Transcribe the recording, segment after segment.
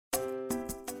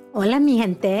Hola, mi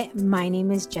gente. My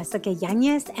name is Jessica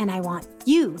Yanez, and I want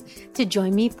you to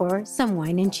join me for some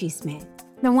Wine and Chisme.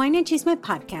 The Wine and Chisme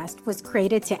podcast was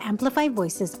created to amplify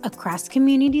voices across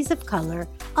communities of color,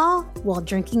 all while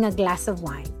drinking a glass of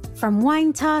wine. From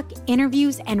wine talk,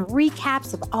 interviews, and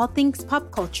recaps of all things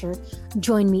pop culture,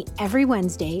 join me every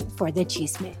Wednesday for the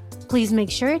Chisme. Please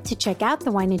make sure to check out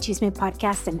the Wine and Chisme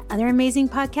podcast and other amazing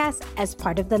podcasts as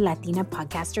part of the Latina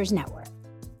Podcasters Network.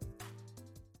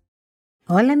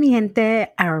 Hola, mi gente.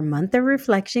 Our month of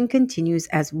reflection continues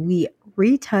as we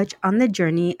retouch on the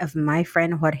journey of my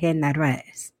friend Jorge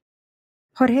Narvaez.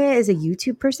 Jorge is a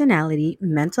YouTube personality,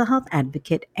 mental health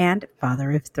advocate, and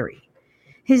father of three.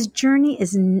 His journey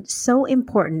is so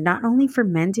important not only for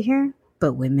men to hear,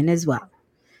 but women as well.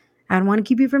 I don't want to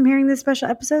keep you from hearing this special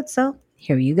episode, so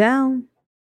here you go.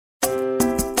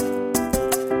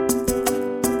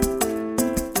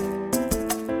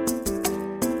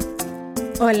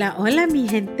 Hola, hola, mi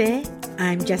gente.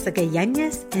 I'm Jessica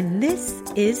Yanez, and this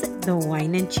is the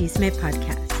Wine and Chisme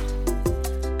podcast.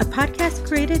 A podcast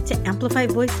created to amplify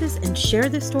voices and share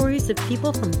the stories of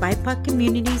people from BIPOC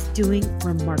communities doing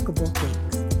remarkable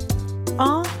things,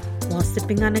 all while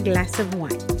sipping on a glass of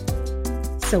wine.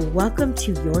 So welcome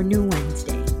to your new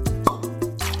Wednesday.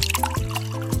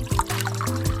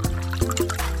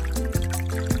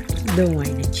 The Wine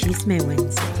and Chisme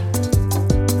Wednesday.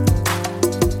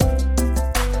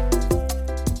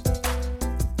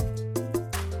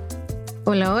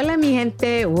 Hola, hola, mi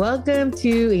gente. Welcome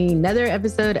to another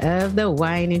episode of the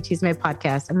Wine and Chisme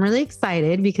podcast. I'm really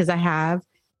excited because I have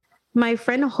my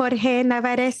friend Jorge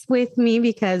Narvaez with me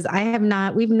because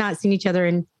we've not seen each other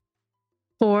in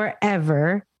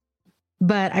forever,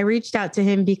 but I reached out to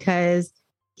him because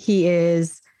he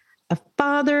is a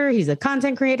father. He's a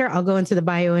content creator. I'll go into the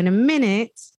bio in a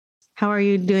minute. How are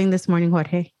you doing this morning,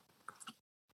 Jorge?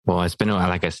 Well, it's been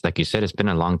like you said, it's been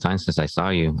a long time since I saw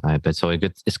you. But so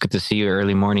it's good to see you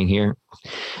early morning here.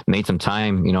 Made some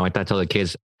time. I thought I told the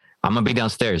kids, I'm gonna be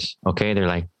downstairs. Okay, they're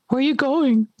like, where are you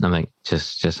going? I'm like,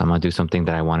 just I'm gonna do something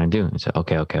that I want to do. And so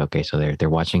okay. So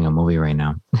they're watching a movie right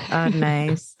now. Oh,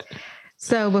 nice.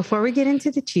 So before we get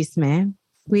into the chisme,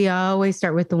 we always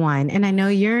start with the wine. And I know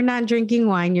you're not drinking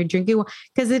wine. You're drinking wine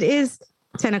because it is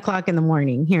 10 o'clock in the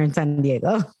morning here in San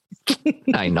Diego.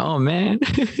 I know, man.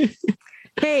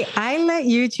 Hey, I let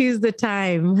you choose the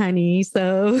time, honey.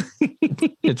 So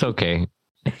it's okay.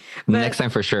 Next time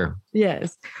for sure.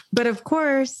 Yes. But of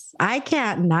course, I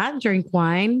can't not drink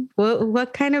wine.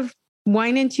 What kind of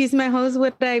wine and chisme host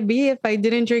would I be if I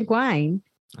didn't drink wine?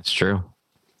 That's true.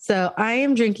 So I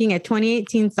am drinking a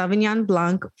 2018 Sauvignon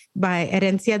Blanc by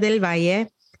Herencia del Valle.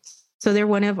 So they're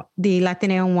one of the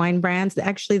Latino wine brands.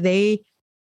 Actually, they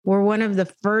were one of the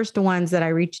first ones that I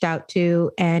reached out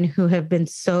to and who have been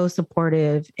so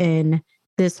supportive in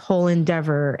this whole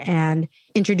endeavor and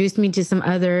introduced me to some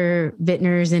other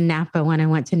vintners in Napa when I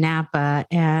went to Napa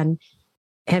and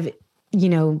have,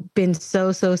 been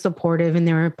so supportive. And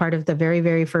they were part of the very,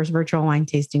 very first virtual wine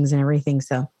tastings and everything.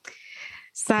 So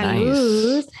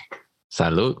salud. Nice.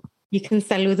 Salud. You can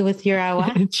salud with your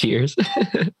agua. Cheers.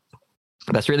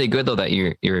 That's really good though, that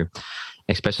you're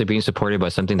especially being supported by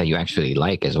something that you actually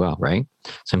like as well, right?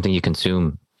 Something you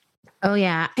consume. Oh,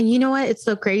 yeah. And you know what? It's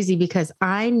so crazy because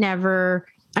I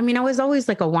was always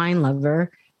like a wine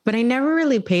lover, but I never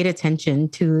really paid attention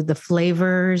to the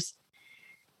flavors,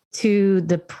 to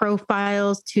the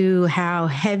profiles, to how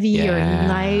heavy or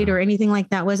light or anything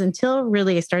like that was until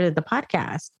really I started the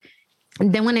podcast.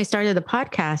 And then when I started the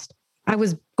podcast, I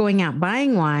was going out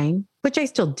buying wine, which I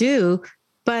still do.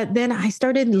 But then I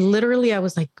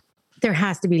was like, there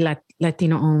has to be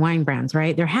Latino-owned wine brands,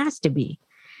 right? There has to be.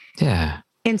 Yeah.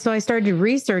 And so I started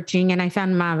researching and I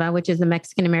found MAVA, which is the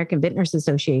Mexican-American Vintners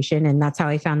Association. And that's how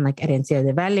I found Herencia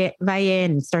del Valle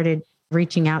and started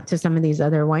reaching out to some of these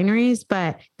other wineries.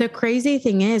 But the crazy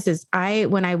thing is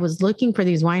when I was looking for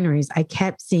these wineries, I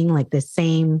kept seeing like the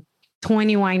same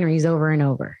 20 wineries over and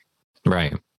over.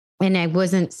 Right. And I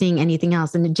wasn't seeing anything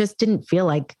else. And it just didn't feel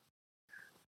like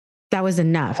that was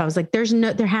enough. I was like, there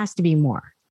has to be more.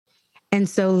 And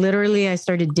so literally I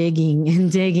started digging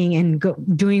and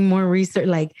doing more research.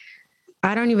 Like,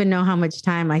 I don't even know how much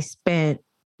time I spent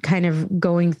kind of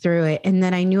going through it. And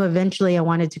then I knew eventually I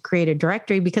wanted to create a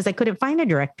directory because I couldn't find a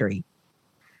directory.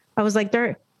 I was like,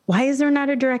 why is there not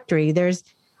a directory?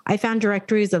 I found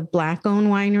directories of Black-owned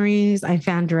wineries. I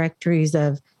found directories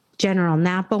of General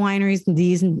Napa wineries.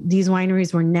 These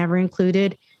wineries were never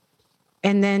included.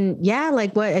 And then,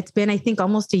 it's been, I think,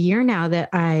 almost a year now that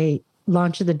I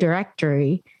launched the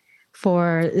directory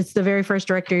it's the very first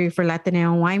directory for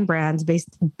Latino wine brands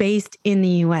based in the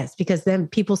US, because then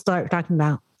people start talking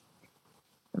about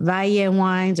Valle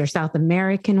wines or South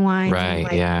American wines.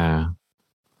 Right. Yeah.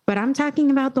 But I'm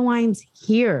talking about the wines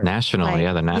here. National.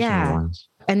 The national ones.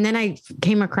 And then I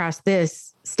came across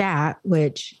this stat,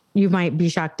 which you might be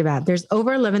shocked about. There's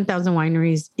over 11,000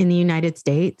 wineries in the United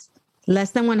States.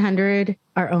 Less than 100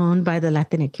 are owned by the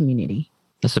Latinx community.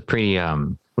 That's a pretty,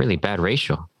 really bad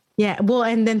ratio. Yeah. Well,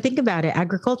 and then think about it.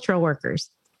 Agricultural workers.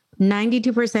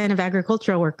 92% of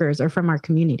agricultural workers are from our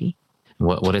community.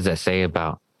 What does that say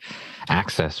about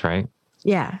access, right?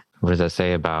 Yeah. What does that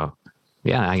say about?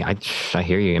 Yeah, I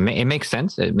hear you. It makes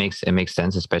sense. It makes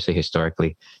sense, especially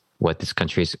historically, what this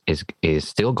country is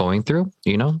still going through.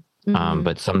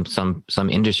 But some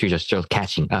industries are still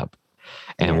catching up,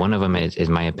 and one of them is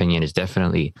my opinion, is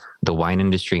definitely the wine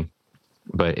industry.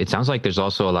 But it sounds like there's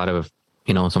also a lot of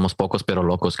somos pocos pero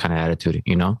locos kind of attitude.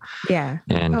 Yeah.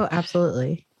 And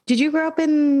absolutely. Did you grow up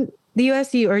in the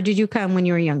U.S. or did you come when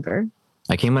you were younger?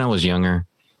 I came when I was younger,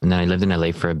 and then I lived in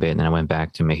LA for a bit, and then I went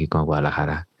back to Mexico and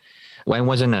Guadalajara. Wine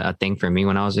wasn't a thing for me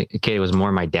when I was a kid. It was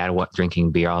more my dad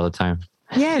drinking beer all the time.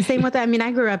 Yeah, same with that. I mean,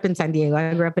 I grew up in San Diego.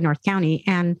 I grew up in North County,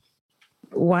 and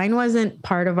wine wasn't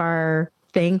part of our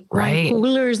thing. Right. Wine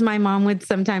coolers, my mom would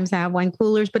sometimes have wine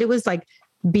coolers, but it was like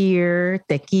beer,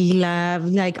 tequila,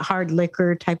 like hard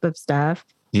liquor type of stuff.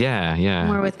 Yeah, yeah.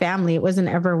 More with family. It wasn't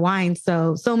ever wine.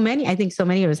 I think so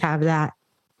many of us have that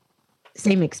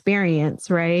same experience,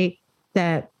 right?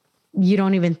 That you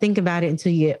don't even think about it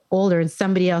until you get older and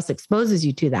somebody else exposes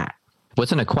you to that.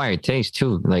 What's an acquired taste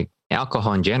too? Like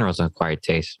alcohol in general is an acquired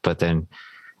taste, but then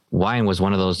wine was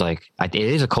one of those, like, it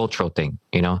is a cultural thing,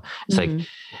 It's like,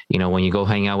 when you go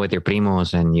hang out with your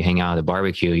primos and you hang out at the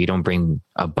barbecue, you don't bring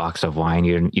a box of wine.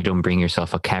 You don't bring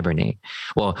yourself a Cabernet.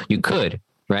 Well, you could,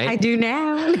 right? I do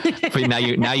now. But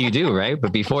now you do, right?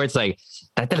 But before it's like,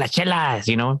 date las chelas,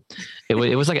 It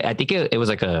was like, I think it was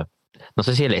like a, no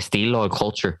sé si el estilo or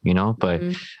culture, but,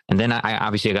 and then I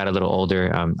obviously got a little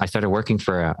older. I started working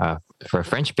for a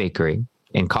French bakery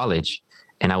in college,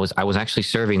 and I was actually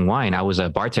serving wine. I was a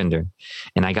bartender,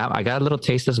 and I got a little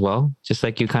taste as well. Just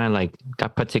like you kind of like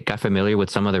got familiar with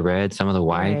some of the reds, some of the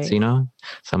whites, right.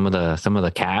 some of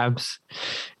the cabs,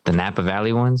 the Napa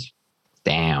Valley ones.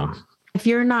 Damn. If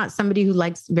you're not somebody who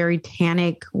likes very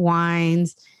tannic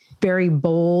wines, very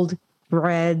bold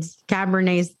reds,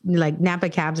 Cabernets, like Napa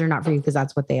cabs are not for you because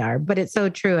that's what they are. But it's so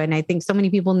true. And I think so many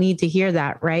people need to hear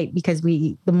that, right? Because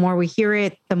the more we hear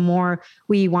it, the more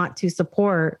we want to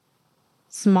support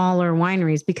smaller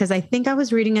wineries. Because I think I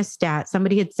was reading a stat.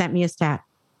 Somebody had sent me a stat.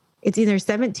 It's either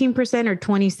 17% or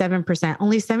 27%.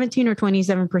 Only 17 or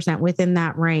 27% within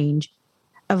that range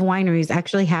of wineries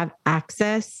actually have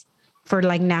access for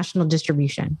like national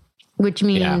distribution, which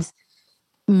means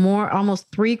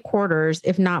almost 3/4,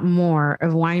 if not more,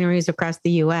 of wineries across the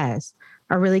U.S.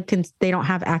 are really, they don't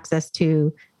have access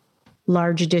to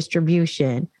large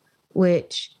distribution,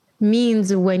 which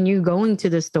means when you're going to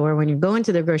the store, when you're going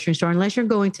to the grocery store, unless you're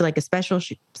going to like a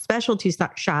specialty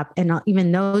shop, and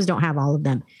even those don't have all of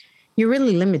them, you're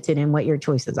really limited in what your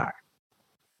choices are.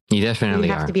 You definitely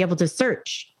have to be able to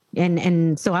search.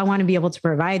 And so I want to be able to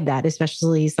provide that,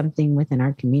 especially something within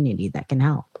our community that can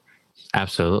help.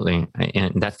 Absolutely.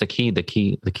 And that's the key. The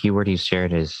key word you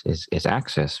shared is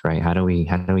access, right? How do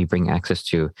we bring access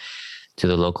to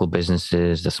the local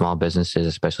businesses, the small businesses,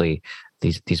 especially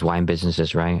these wine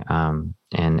businesses, right? And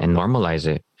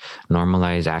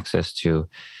normalize access to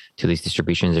these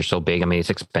distributions. They're so big. I mean, it's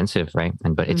expensive, right?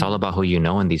 But it's all about who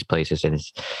in these places. And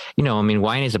it's,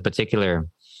 wine is a particular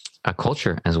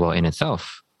culture as well in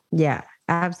itself. Yeah,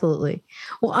 absolutely.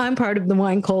 Well, I'm part of the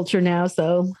wine culture now,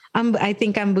 so I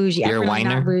think I'm bougie. You're a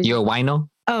whiner? You're a wino?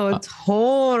 Oh,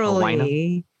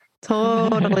 totally.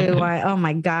 Totally. Oh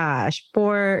my gosh,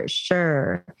 for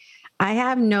sure. I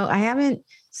haven't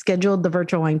scheduled the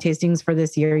virtual wine tastings for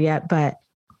this year yet, but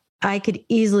I could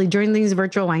easily, during these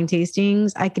virtual wine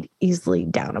tastings, I could easily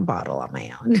down a bottle on my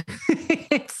own.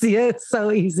 It's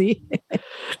so easy.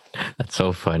 That's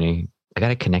so funny. I got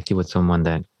to connect you with someone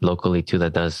that locally too,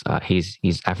 that does,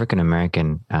 he's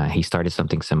African-American. He started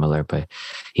something similar, but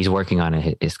he's working on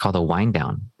it. It's called a wine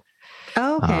down.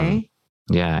 Oh, okay.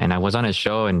 Yeah. And I was on a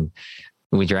show and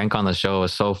we drank on the show. It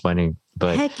was so funny,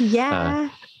 but heck yeah.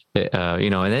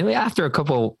 And then after a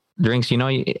couple drinks,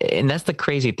 and that's the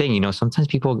crazy thing, sometimes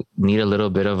people need a little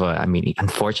bit of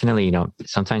unfortunately,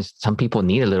 sometimes some people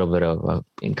need a little bit of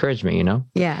encouragement,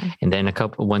 Yeah. And then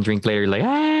one drink later, like,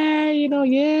 yeah.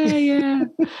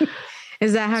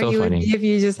 Is that how so you would be if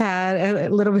you just had a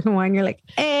little bit of wine? You're like,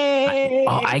 hey.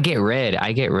 I get red.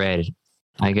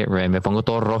 Me pongo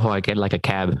todo rojo. I get like a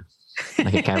cab,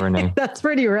 like a Cabernet. That's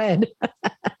pretty red.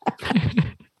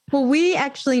 Well, we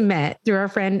actually met through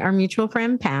our mutual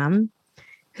friend, Pam.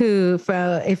 who,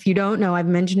 if you don't know, I've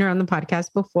mentioned her on the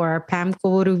podcast before, Pam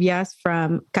Covarrubias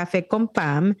from Café con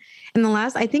Pam. And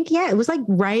I think, it was like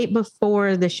right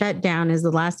before the shutdown is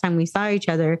the last time we saw each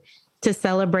other to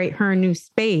celebrate her new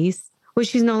space. Well,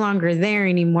 she's no longer there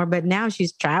anymore, but now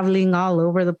she's traveling all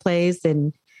over the place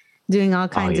and doing all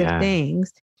kinds of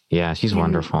things. Yeah, she's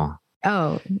wonderful.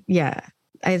 Oh, yeah.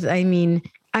 I mean,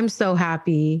 I'm so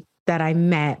happy that I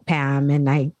met Pam and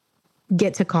I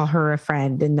get to call her a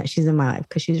friend and that she's in my life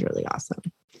because she's really awesome.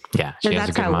 Yeah, she has that's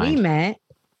a good how mind. we met.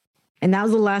 And that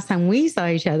was the last time we saw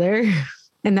each other.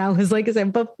 And that was, like I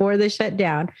said, before the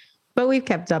shutdown. But we've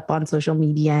kept up on social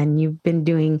media and you've been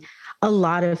doing a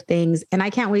lot of things. And I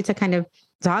can't wait to kind of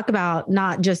talk about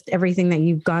not just everything that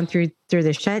you've gone through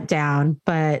the shutdown,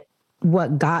 but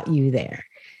what got you there.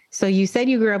 So you said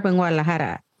you grew up in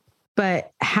Guadalajara,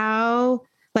 but how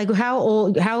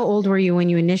old were you when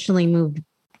you initially moved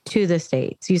to the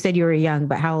States? You said you were young,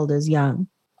 but how old is young?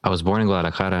 I was born in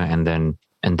Guadalajara and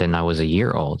then I was a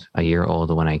year old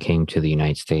when I came to the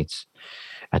United States.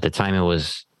 At the time, it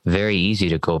was very easy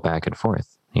to go back and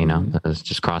forth, you know, it was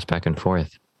just cross back and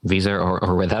forth, visa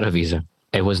or without a visa.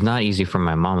 It was not easy for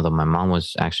my mom, though. My mom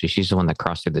was actually, she's the one that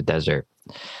crossed through the desert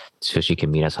so she could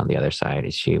meet us on the other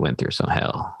side. She went through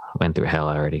hell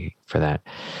already for that.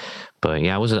 But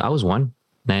yeah, I was one.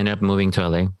 I ended up moving to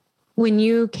LA. When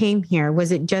you came here,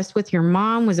 was it just with your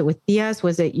mom? Was it with Tias?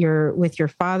 Was it with your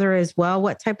father as well?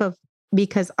 What type of,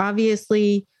 because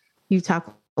obviously you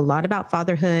talk a lot about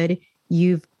fatherhood.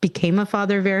 You became a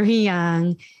father very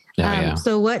young.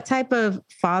 So what type of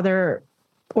father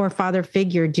or father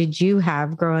figure did you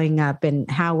have growing up, and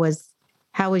how was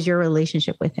your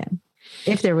relationship with him,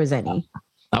 if there was any?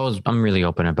 I'm really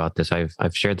open about this.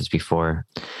 I've shared this before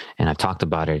and I've talked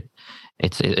about it.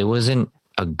 It wasn't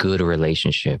a good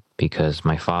relationship because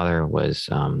my father was,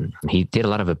 he did a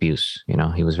lot of abuse. You know,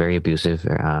 he was very abusive,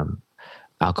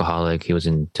 alcoholic. He was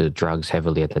into drugs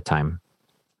heavily at the time.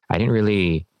 I didn't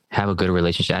really have a good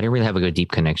relationship. I didn't really have a good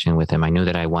deep connection with him. I knew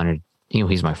that I wanted, you know,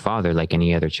 he's my father, like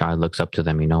any other child looks up to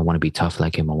them, you know, I want to be tough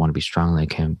like him. I want to be strong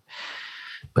like him.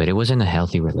 But it wasn't a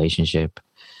healthy relationship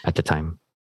at the time.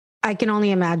 I can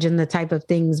only imagine the type of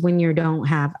things when you don't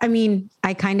have, I mean,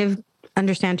 I kind of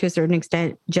understand to a certain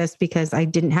extent just because I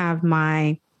didn't have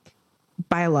my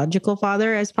biological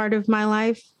father as part of my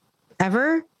life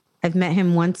ever. I've met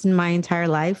him once in my entire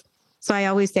life. So I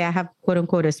always say I have quote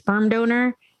unquote a sperm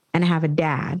donor and I have a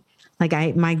dad.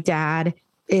 My dad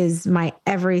is my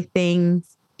everything.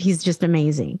 He's just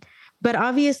amazing. But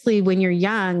obviously when you're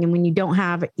young and when you don't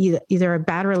have either a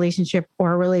bad relationship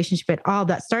or a relationship at all,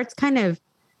 that starts kind of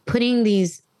putting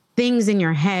these things in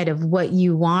your head of what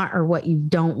you want or what you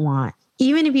don't want,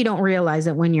 even if you don't realize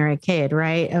it when you're a kid,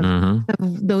 right? Of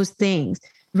those things.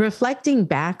 Reflecting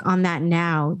back on that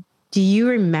now, do you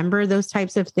remember those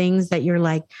types of things that you're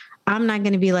like, I'm not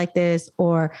going to be like this,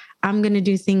 or I'm going to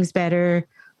do things better,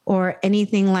 or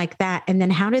anything like that? And then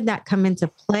how did that come into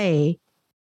play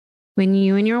when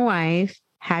you and your wife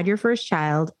had your first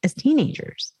child as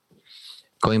teenagers?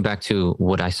 Going back to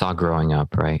what I saw growing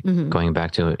up, right? Going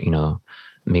back to, you know,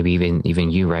 maybe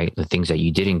even you, right? The things that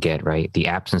you didn't get, right? The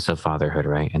absence of fatherhood,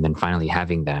 right? And then finally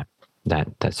having that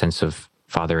sense of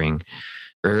fathering.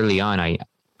 Early on,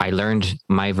 I learned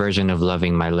my version of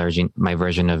loving, my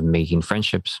version of making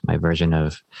friendships, my version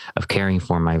of caring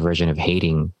for, my version of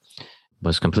hating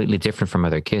was completely different from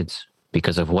other kids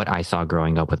because of what I saw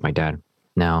growing up with my dad.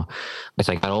 Now, as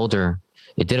I got older,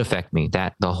 it did affect me.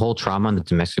 That the whole trauma and the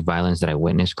domestic violence that I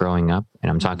witnessed growing up, and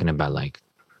I'm talking about like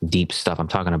deep stuff. I'm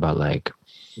talking about like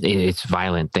it's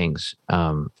violent things.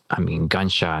 I mean,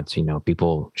 gunshots, you know,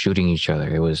 people shooting each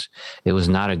other. It was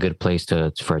not a good place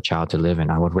for a child to live in.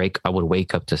 I would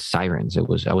wake up to sirens.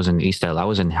 I was in East LA. I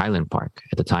was in Highland Park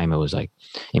at the time. It was like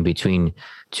in between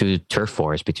two turf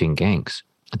forests between gangs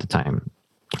at the time.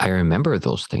 I remember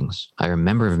those things. I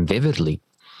remember them vividly.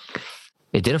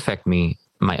 It did affect me,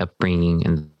 my upbringing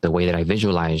and the way that I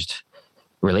visualized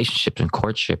relationships and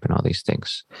courtship and all these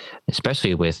things,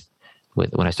 especially with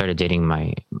when I started dating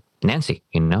my Nancy,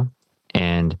 you know,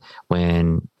 and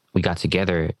when we got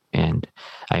together and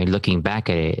looking back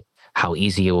at it, how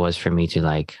easy it was for me to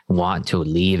like want to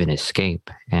leave and escape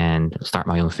and start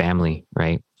my own family.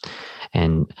 Right.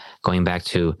 And going back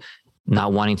to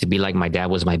not wanting to be like my dad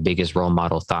was my biggest role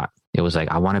model thought. It was like,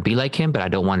 I want to be like him, but I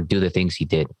don't want to do the things he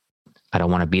did. I don't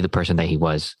want to be the person that he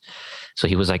was. So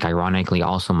he was like, ironically,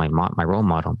 also my role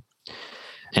model.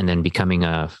 And then becoming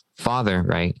a father,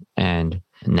 right? And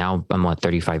now I'm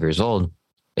 35 years old.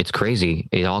 It's crazy.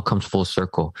 It all comes full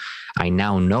circle. I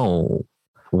now know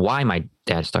why my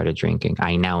dad started drinking.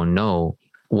 I now know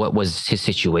what was his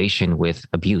situation with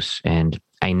abuse and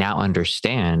I now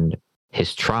understand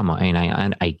his trauma,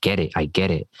 and I get it. I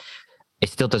get it. It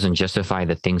still doesn't justify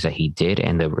the things that he did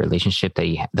and the relationship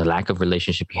that the lack of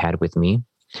relationship he had with me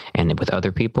and with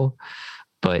other people.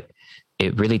 But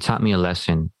it really taught me a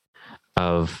lesson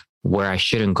of where I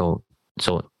shouldn't go.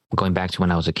 So going back to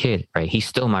when I was a kid, right? He's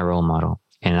still my role model,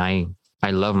 and I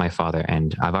love my father,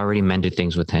 and I've already mended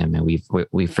things with him, and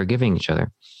we've forgiven each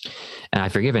other, and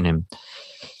I've forgiven him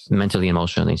mentally,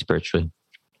 emotionally, spiritually.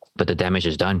 But the damage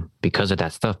is done because of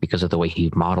that stuff, because of the way he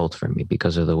modeled for me,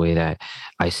 because of the way that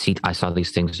I saw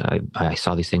these things. I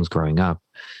saw these things growing up.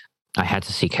 I had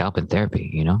to seek help in therapy,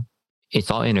 you know? It's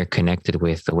all interconnected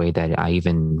with the way that I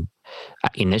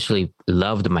initially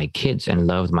loved my kids and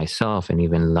loved myself and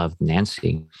even loved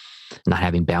Nancy, not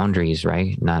having boundaries,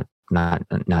 right? Not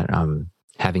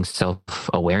having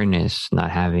self-awareness,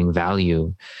 not having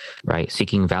value, right?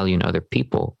 Seeking value in other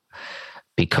people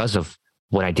because of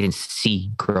what I didn't see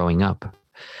growing up.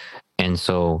 And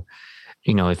so,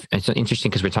 you know, if it's interesting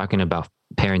because we're talking about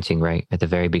parenting, right? At the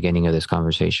very beginning of this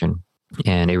conversation.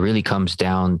 And it really comes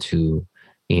down to,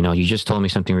 you know, you just told me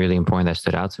something really important that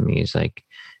stood out to me is like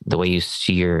the way you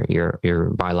see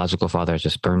your biological father as a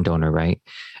sperm donor, right?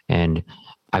 And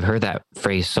I've heard that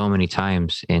phrase so many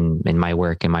times in my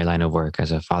work, in my line of work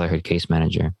as a fatherhood case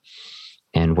manager,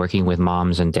 and working with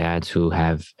moms and dads who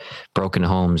have broken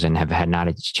homes and have had not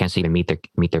a chance to even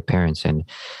meet their parents, and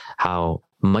how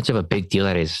much of a big deal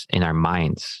that is in our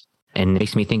minds. And it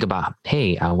makes me think about,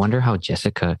 hey, I wonder how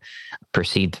Jessica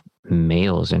perceived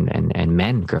males and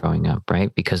men growing up,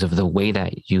 right? Because of the way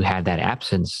that you had that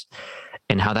absence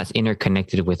and how that's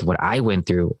interconnected with what I went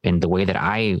through and the way that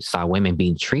I saw women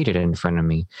being treated in front of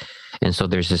me. And so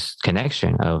there's this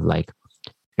connection of like,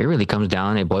 it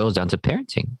boils down to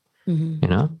parenting. Mm-hmm. You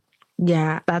know?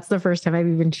 Yeah, that's the first time I've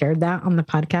even shared that on the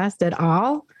podcast at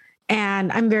all.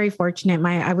 And I'm very fortunate.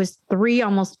 I was 3,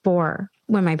 almost 4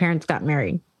 when my parents got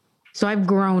married. So I've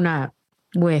grown up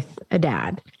with a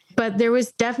dad. But there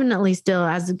was definitely still,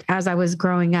 as I was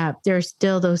growing up, there's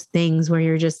still those things where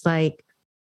you're just like,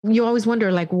 you always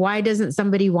wonder, like, why doesn't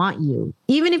somebody want you?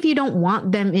 Even if you don't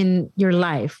want them in your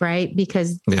life, right?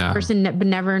 Because this person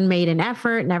never made an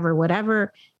effort, never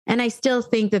whatever. And I still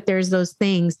think that there's those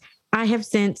things. I have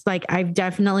since, like, I've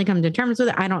definitely come to terms with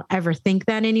it. I don't ever think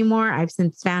that anymore. I've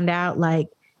since found out, like,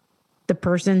 the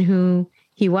person who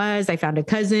he was. I found a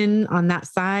cousin on that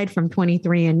side from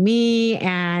 23andMe.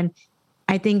 And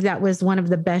I think that was one of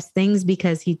the best things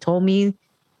because he told me,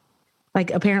 like,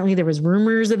 apparently there was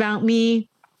rumors about me,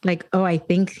 like, oh, I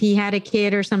think he had a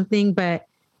kid or something. But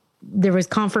there was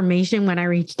confirmation when I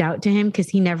reached out to him because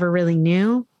he never really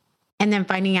knew. And then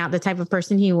finding out the type of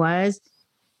person he was,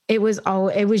 it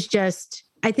was just,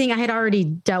 I think I had already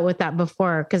dealt with that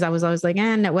before because I was always like,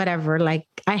 no, whatever. Like,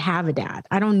 I have a dad.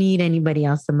 I don't need anybody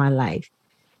else in my life.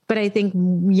 But I think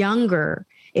younger,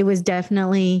 it was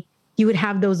definitely, you would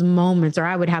have those moments, or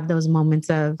I would have those moments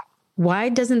of, why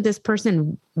doesn't this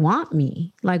person want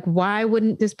me? Like, why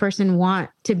wouldn't this person want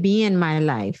to be in my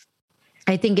life?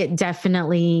 I think it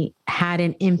definitely had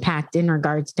an impact in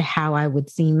regards to how I would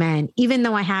see men, even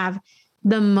though I have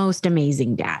the most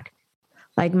amazing dad.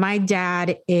 Like, my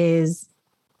dad is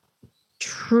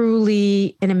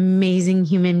truly an amazing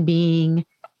human being,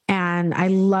 and I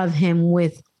love him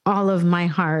with all of my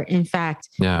heart. In fact,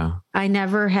 I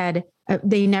never had,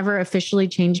 they never officially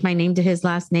changed my name to his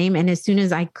last name. And as soon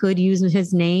as I could use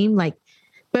his name, like,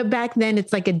 but back then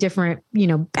it's like a different,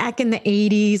 back in the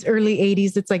 80s, early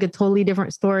 80s, it's like a totally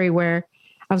different story where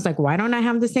I was like, why don't I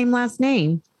have the same last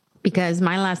name? Because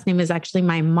my last name is actually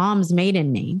my mom's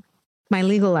maiden name, my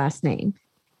legal last name.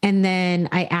 And then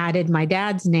I added my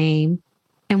dad's name.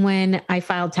 And when I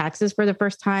filed taxes for the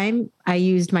first time, I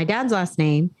used my dad's last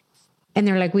name. And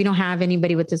they're like, we don't have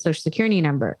anybody with the social security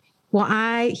number.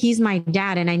 Well, he's my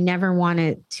dad and I never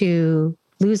wanted to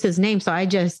lose his name. So I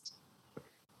just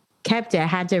kept it. I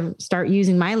had to start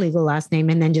using my legal last name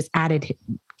and then just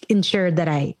ensured that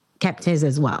I kept his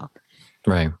as well.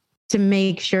 Right. To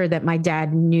make sure that my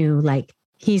dad knew, like,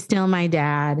 he's still my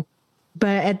dad.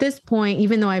 But at this point,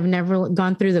 even though I've never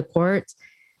gone through the courts,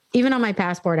 even on my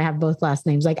passport, I have both last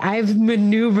names. Like, I've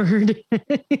maneuvered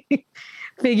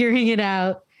figuring it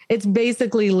out. It's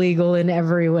basically legal in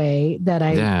every way that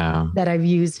I've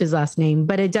used his last name.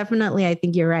 But it definitely, I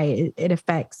think you're right. It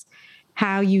affects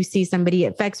how you see somebody.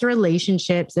 It affects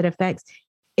relationships.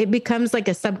 It becomes like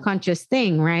a subconscious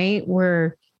thing, right?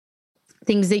 Where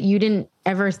things that you didn't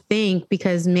ever think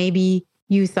because maybe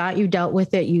you thought you dealt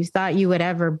with it, you thought you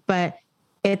whatever, but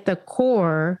at the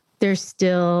core, there's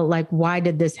still like, why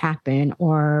did this happen?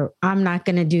 Or I'm not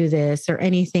going to do this or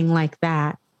anything like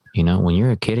that. You know, when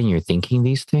you're a kid and you're thinking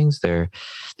these things, they're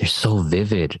so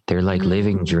vivid. They're like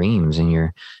living dreams, and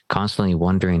you're constantly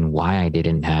wondering why I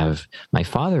didn't have my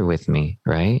father with me,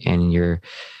 right?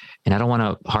 And I don't want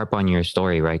to harp on your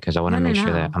story, right? Because I want to make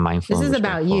sure that I'm mindful. This is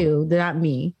about you, not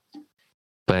me.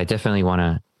 But I definitely want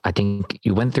to. I think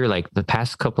you went through like the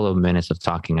past couple of minutes of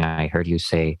talking. I heard you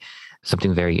say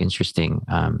something very interesting,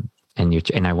 and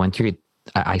I went through.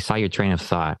 I saw your train of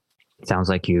thought. It sounds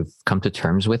like you've come to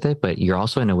terms with it, but you're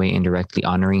also in a way indirectly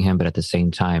honoring him. But at the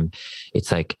same time,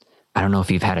 it's like, I don't know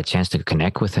if you've had a chance to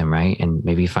connect with him, right? And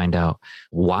maybe find out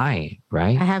why,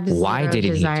 right? I have why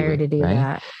didn't he do it, right?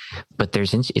 That. But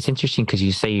it's interesting because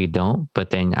you say you don't, but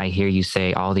then I hear you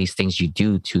say all these things you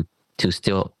do to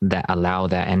still that allow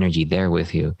that energy there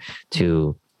with you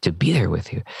to be there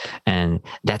with you. And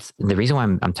that's the reason why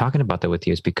I'm talking about that with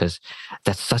you, is because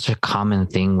that's such a common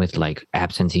thing with like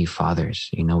absentee fathers.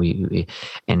 You know, we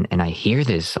and I hear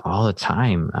this all the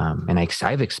time. And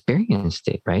I've experienced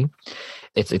it, right?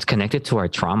 It's connected to our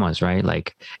traumas, right?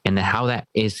 Like, and how that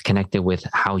is connected with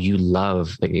how you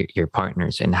love your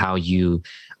partners, and how you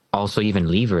also even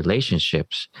leave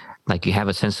relationships. Like you have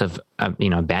a sense of,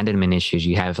 abandonment issues.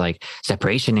 You have like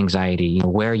separation anxiety. You know,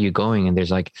 where are you going? And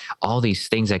there's like all these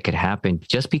things that could happen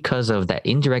just because of that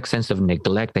indirect sense of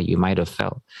neglect that you might have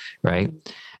felt, right?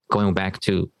 Going back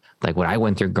to like what I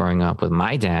went through growing up with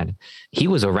my dad, he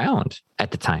was around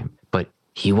at the time, but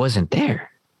he wasn't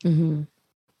there. Mm-hmm.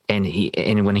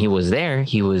 And when he was there,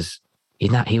 he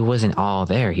wasn't all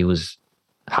there. He was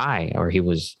high, or he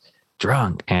was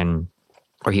drunk,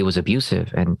 or he was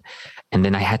abusive. And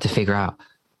then I had to figure out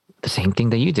the same thing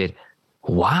that you did.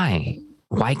 Why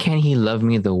can't he love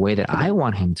me the way that I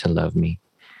want him to love me?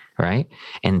 Right.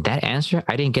 And that answer,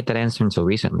 I didn't get that answer until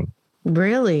recently.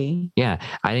 Really? Yeah.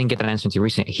 I didn't get that answer until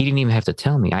recently. He didn't even have to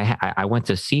tell me. I went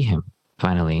to see him.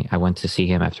 Finally, I went to see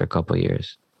him after a couple of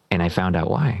years, and I found out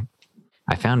why.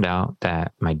 I found out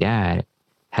that my dad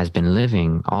has been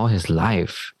living all his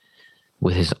life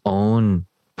with his own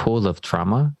pool of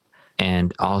trauma,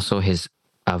 and also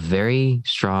a very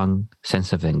strong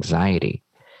sense of anxiety.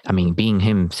 I mean, being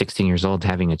him 16 years old,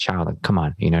 having a child, like, come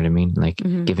on, you know what I mean? Like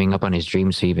giving up on his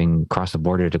dreams to even cross the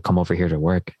border to come over here to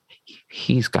work.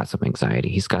 He's got some anxiety.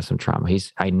 He's got some trauma.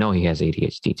 I know he has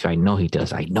ADHD too. I know he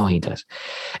does.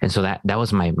 And so that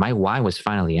was my why was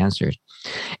finally answered.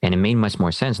 And it made much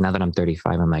more sense now that I'm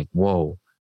 35. I'm like, whoa,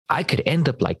 I could end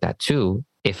up like that too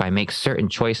if I make certain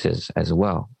choices as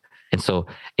well. And so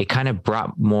it kind of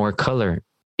brought more color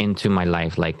into my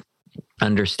life, like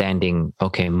understanding,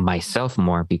 okay, myself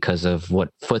more because of what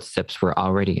footsteps were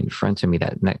already in front of me,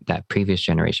 that previous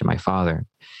generation, my father.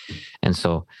 And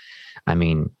so, I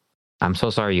mean, I'm so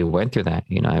sorry you went through that.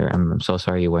 You know, I'm so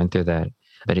sorry you went through that.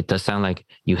 But it does sound like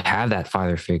you have that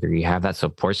father figure, you have that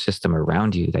support system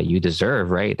around you that you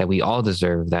deserve, right? That we all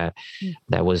deserve, that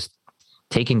was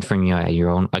taken from you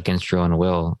against your own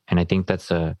will. And I think that's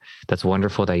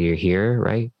wonderful that you're here,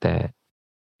 right? That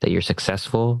you're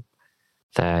successful,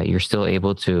 that you're still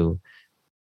able to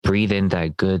breathe in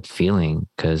that good feeling,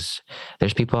 because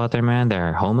there's people out there, man, that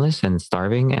are homeless and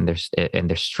starving, and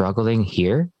they're struggling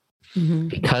here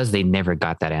because they never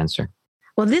got that answer.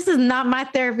 Well, this is not my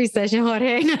therapy session,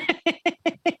 Jorge.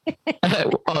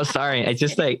 Oh, sorry. I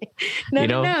just like,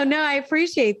 no, I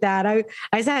appreciate that. I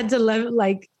just had to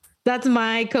like, that's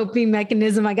my coping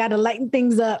mechanism. I got to lighten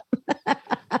things up.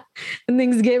 And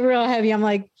things get real heavy. I'm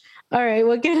like, all right,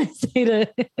 what can I say to,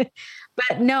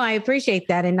 but no, I appreciate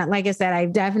that. And like I said, I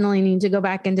definitely need to go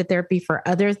back into therapy for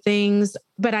other things,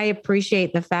 but I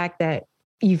appreciate the fact that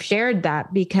you've shared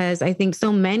that, because I think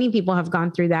so many people have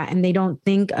gone through that and they don't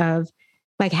think of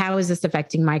like, how is this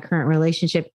affecting my current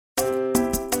relationship?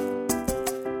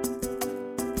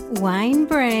 Wine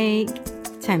break.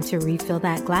 Time to refill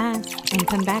that glass and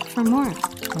come back for more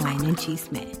Wine and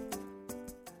Chisme.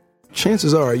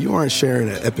 Chances are you aren't sharing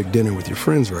an epic dinner with your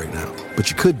friends right now, but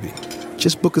you could be.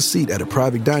 Just book a seat at a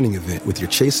private dining event with your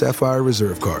Chase Sapphire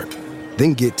Reserve card.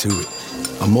 Then get to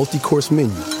it. A multi-course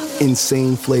menu,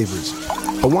 insane flavors,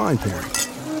 a wine pairing.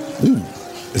 Ooh,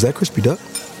 is that crispy duck?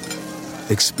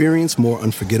 Experience more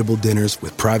unforgettable dinners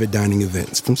with private dining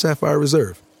events from Sapphire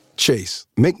Reserve. Chase,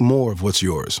 make more of what's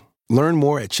yours. Learn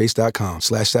more at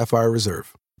chase.com/Sapphire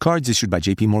Reserve. Cards issued by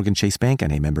J.P. Morgan Chase Bank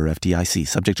and a member FDIC,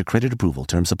 subject to credit approval.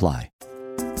 Terms apply.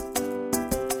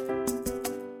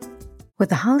 With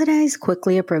the holidays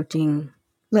quickly approaching,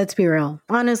 let's be real.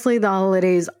 Honestly, the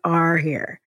holidays are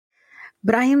here.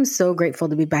 But I am so grateful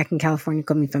to be back in California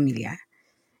con mi familia.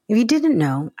 If you didn't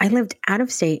know, I lived out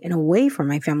of state and away from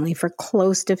my family for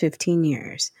close to 15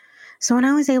 years. So when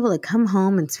I was able to come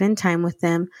home and spend time with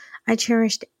them, I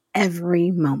cherished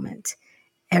every moment.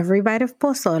 every bite of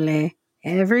pozole,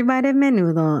 every bite of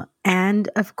menudo, and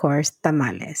of course,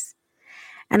 tamales.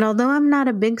 And although I'm not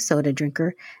a big soda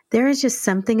drinker, there is just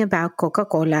something about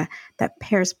Coca-Cola that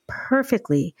pairs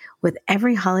perfectly with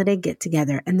every holiday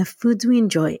get-together and the foods we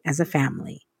enjoy as a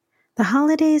family. The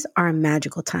holidays are a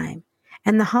magical time,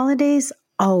 and the holidays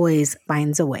always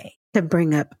finds a way to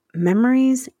bring up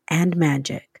memories and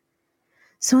magic.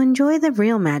 So enjoy the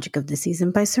real magic of the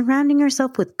season by surrounding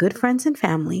yourself with good friends and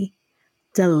family,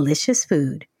 delicious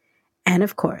food, and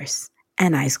of course,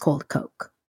 an ice-cold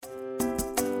Coke.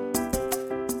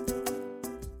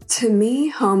 To me,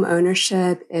 home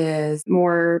ownership is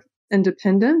more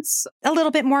independence, a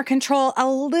little bit more control, a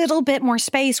little bit more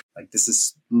space. Like, this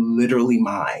is literally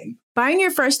mine. Buying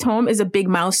your first home is a big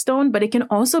milestone, but it can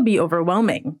also be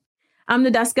overwhelming. I'm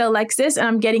Nadeska Alexis, and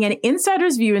I'm getting an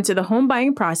insider's view into the home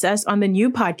buying process on the new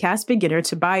podcast, Beginner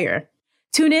to Buyer.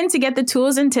 Tune in to get the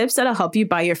tools and tips that'll help you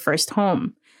buy your first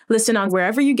home. Listen on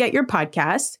wherever you get your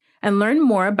podcasts and learn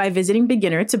more by visiting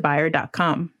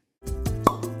beginnertobuyer.com.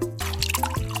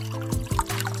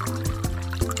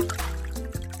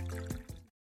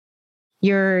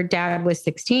 Your dad was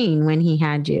 16 when he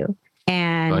had you.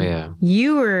 And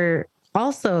you were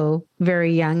also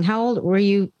very young. How old were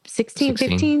you? 16,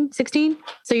 15, 16?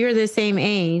 So you're the same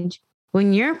age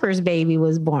when your first baby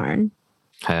was born.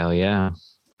 Hell yeah.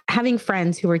 Having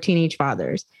friends who were teenage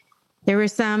fathers, there were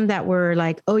some that were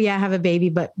like, oh yeah, I have a baby,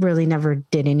 but really never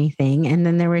did anything. And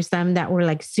then there were some that were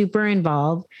like super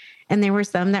involved. And there were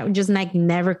some that would just like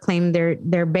never claim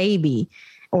their baby,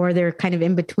 or they're kind of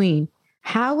in between.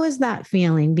 How was that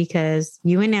feeling? Because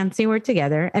you and Nancy were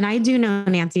together, and I do know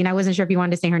Nancy, and I wasn't sure if you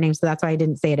wanted to say her name, so that's why I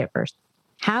didn't say it at first.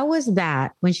 How was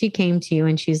that when she came to you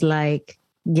and she's like,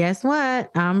 guess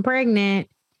what? I'm pregnant.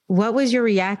 What was your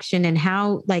reaction, and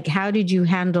how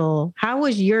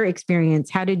was your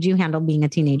experience? How did you handle being a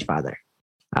teenage father?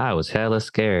 I was hella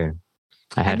scared.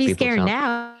 I'd be scared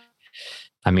now.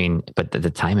 I mean, but at the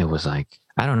time it was like,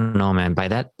 I don't know, man.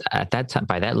 At that time,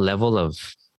 by that level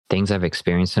of things I've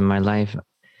experienced in my life,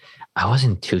 I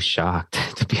wasn't too shocked,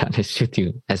 to be honest with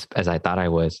you, as I thought I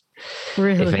was.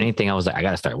 Really? If anything, I was like, I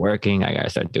got to start working. I got to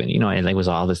start doing, and it was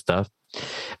all this stuff.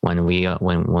 When we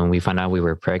found out we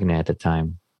were pregnant at the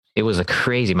time, it was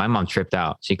crazy. My mom tripped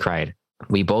out. She cried.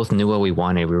 We both knew what we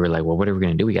wanted. We were like, well, what are we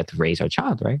going to do? We got to raise our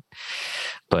child, right?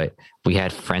 But we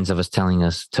had friends of us telling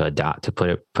us to adopt, to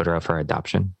put her up for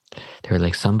adoption. They were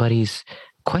like, somebody's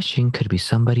question could be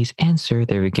somebody's answer.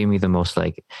 They would give me the most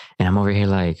and I'm over here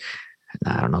like,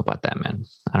 I don't know about that, man.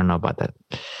 I don't know about that.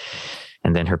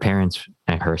 And then her parents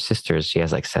and her sisters, she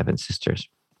has 7 sisters.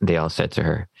 They all said to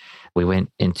her, we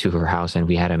went into her house and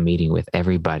we had a meeting with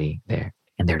everybody there.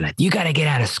 And they're like, you got to get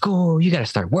out of school. You got to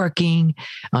start working.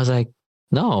 I was like,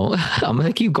 no, I'm going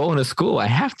to keep going to school. I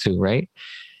have to, right?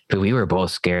 But we were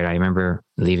both scared. I remember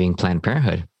leaving Planned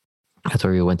Parenthood. That's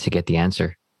where we went to get the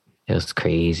answer. It was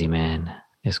crazy, man.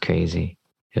 It's crazy.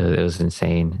 It was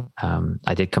insane.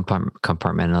 I did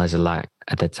compartmentalize a lot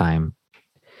at the time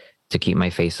to keep my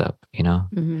face up,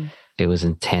 Mm-hmm. It was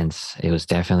intense. It was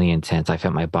definitely intense. I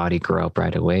felt my body grow up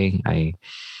right away. I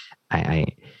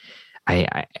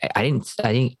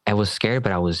was scared,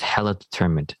 but I was hella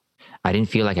determined. I didn't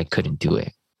feel like I couldn't do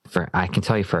it. I can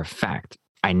tell you for a fact,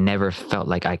 I never felt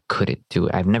like I couldn't do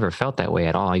it. I've never felt that way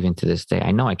at all, even to this day.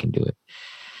 I know I can do it.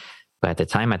 But at that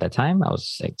time, I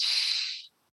was like,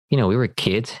 we were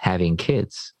kids having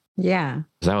kids. Yeah.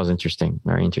 That was interesting.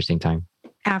 Very interesting time.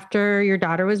 After your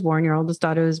daughter was born, your oldest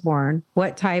daughter was born,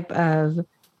 what type of,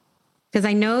 because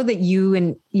I know that you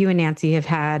and Nancy have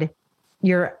had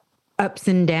your ups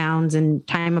and downs and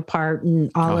time apart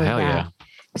and all of that. Yeah.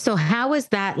 So how was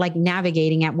that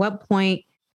navigating? At what point,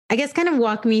 I guess kind of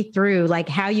walk me through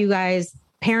how you guys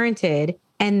parented,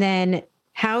 and then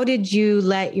how did you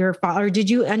let your father, or did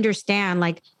you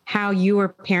understand how you were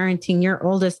parenting your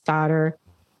oldest daughter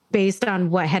based on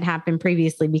what had happened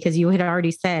previously? Because you had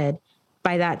already said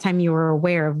by that time you were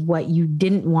aware of what you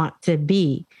didn't want to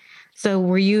be. So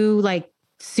were you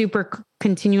super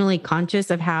continually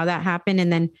conscious of how that happened?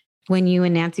 And then when you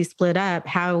and Nancy split up,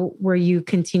 how were you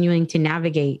continuing to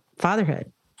navigate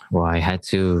fatherhood? Well, I had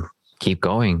to keep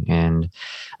going. And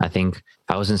I think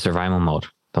I was in survival mode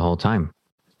the whole time.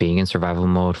 Being in survival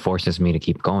mode forces me to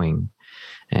keep going.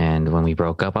 And when we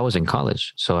broke up, I was in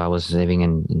college. So I was living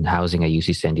in housing at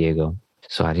UC San Diego.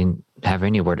 So I didn't have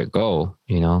anywhere to go,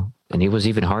 and it was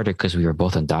even harder because we were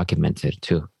both undocumented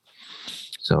too.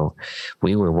 So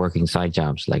we were working side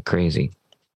jobs like crazy.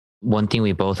 One thing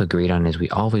we both agreed on is we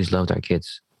always loved our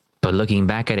kids. But looking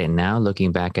back at it now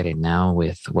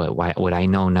with what I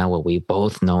know now, what we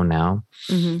both know now,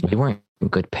 mm-hmm.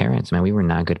 good parents, man. We were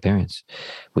not good parents.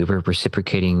 We were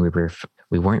reciprocating.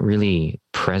 We weren't really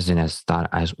present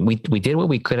as we did what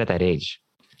we could at that age,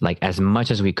 like as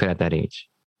much as we could at that age.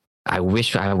 I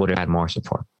wish I would have had more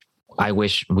support. I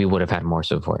wish we would have had more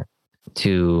support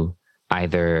to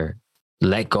either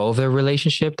let go of the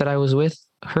relationship that I was with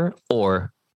her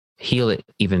or heal it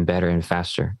even better and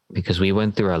faster, because we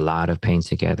went through a lot of pain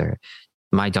together.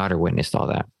 My daughter witnessed all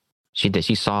that. She did.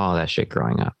 She saw all that shit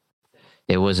growing up.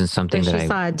 It wasn't something She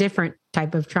saw a different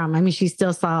type of trauma. I mean, she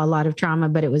still saw a lot of trauma,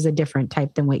 but it was a different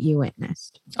type than what you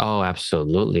witnessed. Oh,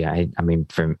 absolutely. I mean,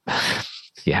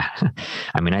 yeah.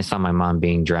 I mean, I saw my mom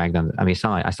being dragged on. I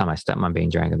saw my stepmom being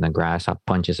dragged on the grass. I saw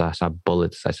punches. I saw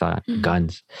bullets. I saw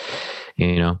guns,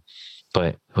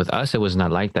 But with us, it was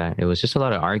not like that. It was just a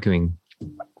lot of arguing.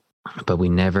 But we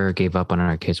never gave up on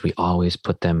our kids. We always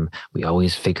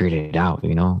figured it out,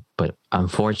 But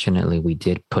unfortunately, we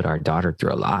did put our daughter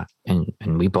through a lot. And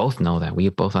we both know that. We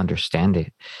both understand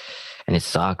it. And it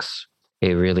sucks.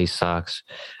 It really sucks.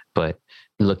 But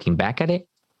looking back at it,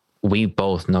 we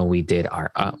both know we did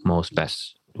our utmost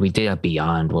best. We did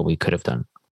beyond what we could have done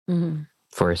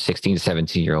for a 16,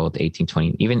 17-year-old, 18,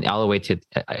 20, even all the way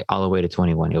to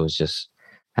 21. It was just,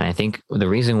 and I think the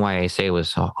reason why I say it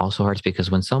was also hard is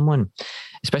because when someone,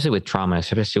 especially with trauma,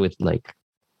 especially with like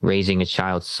raising a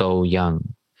child so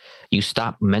young, you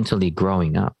stop mentally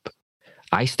growing up.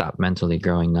 I stopped mentally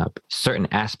growing up. Certain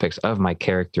aspects of my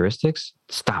characteristics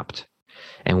stopped.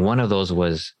 And one of those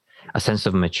was a sense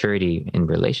of maturity in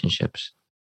relationships.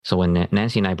 So when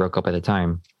Nancy and I broke up at the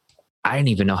time, I didn't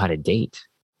even know how to date.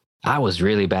 I was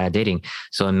really bad at dating.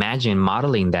 So imagine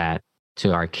modeling that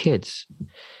to our kids,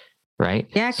 right?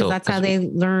 Yeah, because that's how they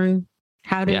learn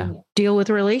how to deal with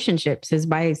relationships, is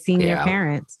by seeing their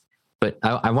parents. But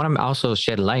I want to also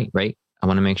shed light, right? I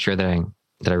want to make sure that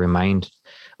I remind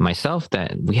myself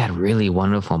that we had really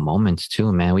wonderful moments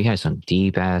too, man. We had some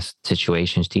deep ass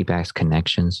situations, deep ass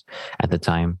connections at the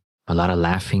time. A lot of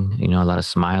laughing, a lot of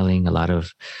smiling, a lot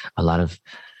of,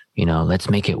 let's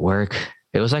make it work.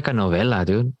 It was like a novela,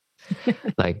 dude. It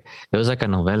was like a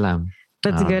novela.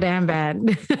 That's good and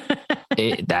bad.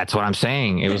 That's what I'm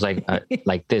saying. It was like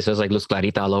this. It was like Luz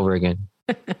Clarita all over again.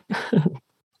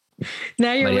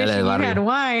 Now you're wishing you had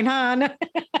wine, huh?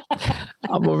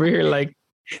 I'm over here like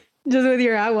just with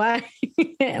your wine.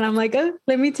 And I'm like, oh,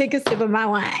 let me take a sip of my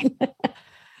wine.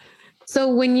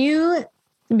 So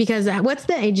because what's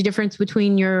the age difference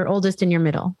between your oldest and your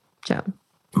middle child?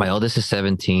 My oldest is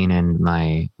 17 and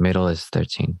my middle is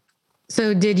 13.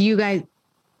 So did you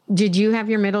have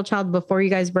your middle child before you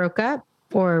guys broke up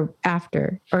or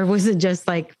after? Or was it just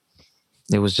like...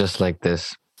 It was just like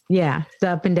this. Yeah, the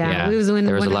up and down. Yeah, It was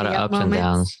there was a lot of ups and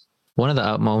downs. One of the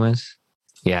up moments.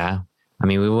 Yeah. I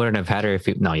mean, we wouldn't have had her if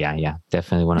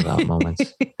definitely one of the up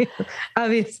moments.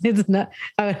 Obviously, it's not.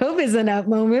 I would hope it's an up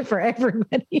moment for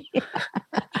everybody.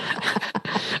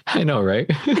 I know, right?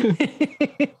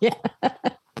 Yeah.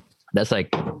 That's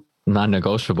like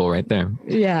non-negotiable right there.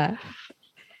 Yeah.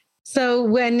 So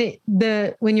when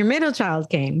your middle child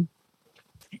came,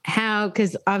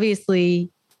 because obviously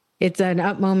it's an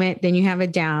up moment, then you have a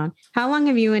down. How long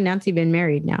have you and Nancy been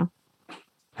married now?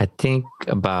 I think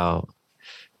about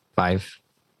 5.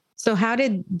 So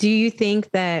do you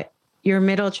think that your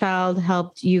middle child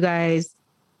helped you guys?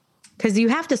 Because you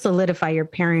have to solidify your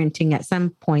parenting at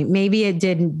some point. Maybe it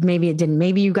didn't.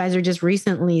 Maybe you guys are just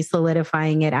recently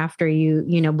solidifying it after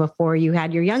before you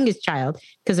had your youngest child,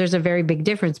 because there's a very big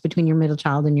difference between your middle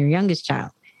child and your youngest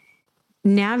child.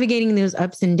 Navigating those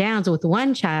ups and downs with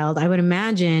one child, I would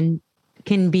imagine,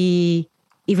 can be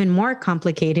even more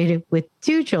complicated with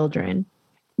 2 children.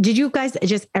 Did you guys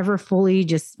just ever fully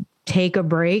just take a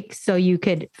break so you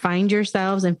could find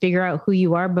yourselves and figure out who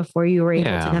you are before you were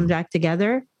able to come back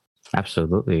together?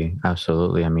 Absolutely.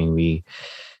 Absolutely. I mean, we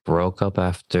broke up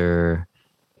after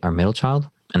our middle child,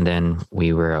 and then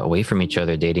we were away from each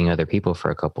other, dating other people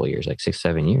for a couple of years, like 6,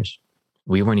 7 years.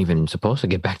 We weren't even supposed to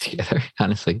get back together,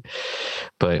 honestly,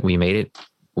 but we made it.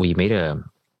 We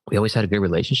always had a good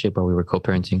relationship while we were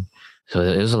co-parenting. So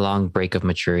it was a long break of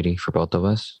maturity for both of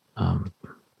us.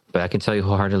 But I can tell you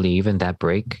wholeheartedly, even that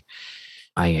break,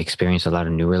 I experienced a lot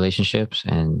of new relationships,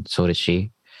 and so did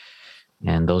she.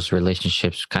 And those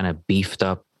relationships kind of beefed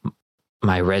up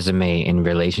my resume in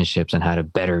relationships and how to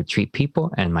better treat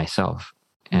people and myself.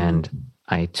 And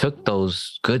I took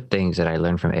those good things that I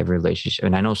learned from every relationship,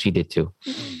 and I know she did too,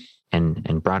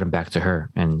 and brought them back to her,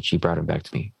 and she brought them back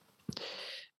to me.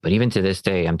 But even to this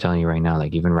day, I'm telling you right now,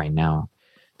 like even right now,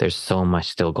 there's so much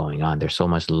still going on. There's so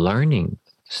much learning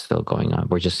still going on.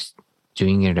 We're just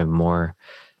doing it in a more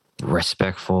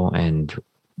respectful and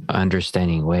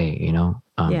understanding way, you know.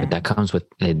 But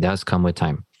it does come with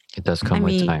time. It does come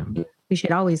with time. We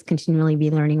should always continually be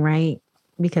learning, right?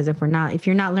 Because if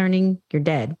you're not learning, you're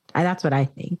dead. That's what I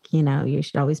think. You know, you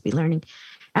should always be learning.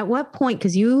 At what point,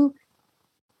 because you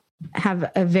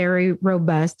have a very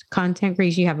robust content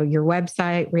creation, you have your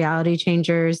website, Reality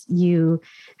Changers, you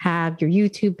have your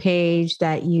YouTube page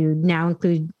that you now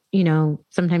include, you know,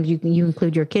 sometimes you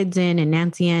include your kids in and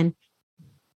Nancy in.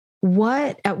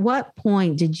 At what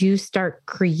point did you start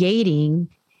creating?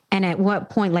 And at what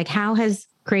point, like, how has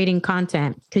creating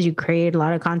content, because you created a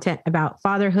lot of content about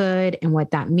fatherhood and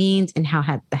what that means and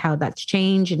how that's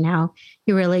changed and how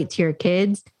you relate to your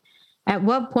kids. At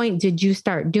what point did you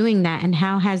start doing that? And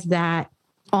how has that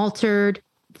altered,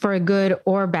 for a good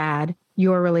or bad,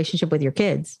 your relationship with your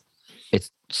kids? It's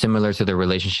similar to the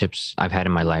relationships I've had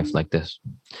in my life like this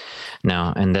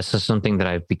now. And this is something that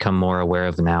I've become more aware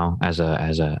of now as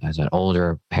an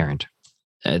older parent.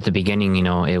 At the beginning, you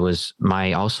know, it was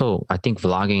I think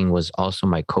vlogging was also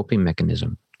my coping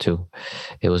mechanism too.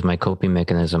 It was my coping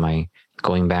mechanism.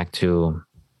 Going back to,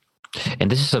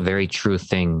 and this is a very true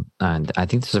thing. And I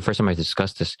think this is the first time I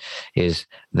discussed this, is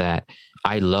that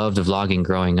I loved vlogging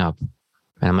growing up. And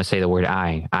I'm going to say the word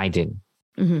I did.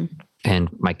 Mm-hmm. And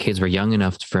my kids were young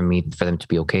enough for them to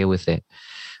be okay with it.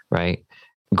 Right.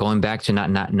 Going back to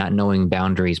not knowing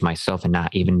boundaries myself and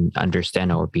not even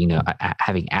understanding or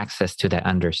having access to that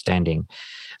understanding.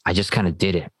 I just kind of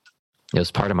did it. It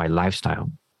was part of my lifestyle,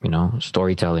 you know,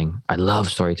 storytelling. I love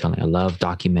storytelling. I love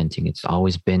documenting. It's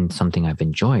always been something I've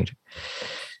enjoyed.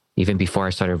 Even before I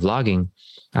started vlogging,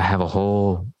 I have a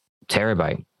whole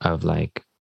terabyte of like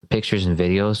pictures and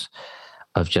videos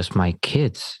of just my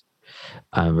kids.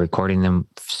 Recording them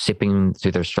sipping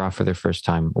through their straw for their first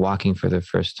time, walking for their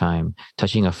first time,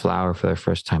 touching a flower for their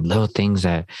first time, little things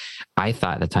that I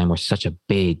thought at the time were such a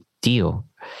big deal.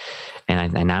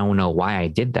 And I now know why I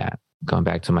did that. Going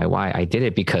back to my why, I did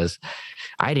it because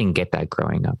I didn't get that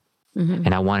growing up. Mm-hmm.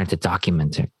 And I wanted to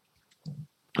document it.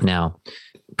 Now,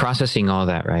 processing all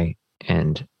that, right,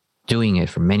 and doing it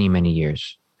for many, many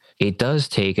years, it does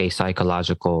take a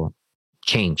psychological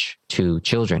change to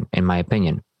children, in my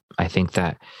opinion. I think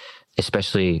that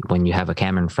especially when you have a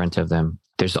camera in front of them,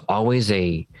 there's always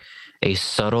a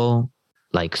subtle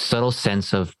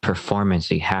sense of performance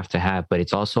that you have to have, but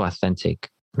it's also authentic,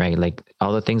 right? Like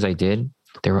all the things I did,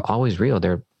 they were always real.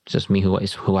 They're just me,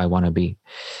 who I want to be.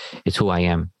 It's who I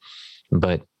am.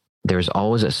 But there's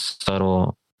always a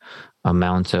subtle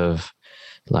amount of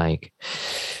like,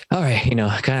 all right, you know,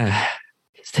 kind of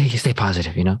stay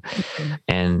positive, you know? Mm-hmm.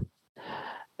 And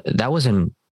that was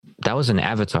an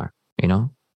avatar, you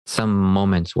know, some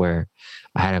moments where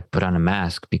I had to put on a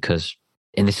mask because,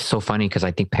 and this is so funny because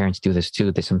I think parents do this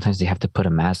too. Sometimes they have to put a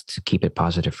mask to keep it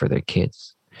positive for their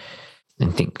kids.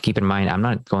 And keep in mind, I'm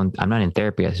not in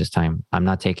therapy at this time. I'm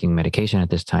not taking medication at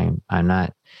this time. I'm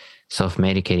not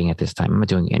self-medicating at this time. I'm not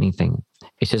doing anything.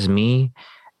 It's just me,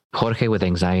 Jorge with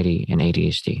anxiety and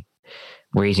ADHD,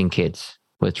 raising kids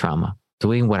with trauma,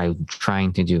 doing what I'm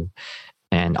trying to do.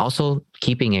 And also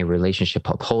keeping a relationship,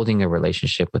 upholding a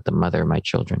relationship with the mother of my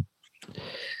children.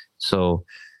 So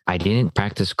I didn't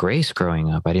practice grace growing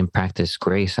up. I didn't practice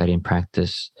grace. I didn't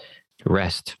practice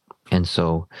rest. And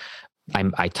so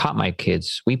I taught my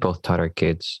kids, we both taught our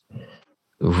kids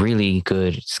really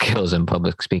good skills in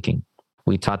public speaking.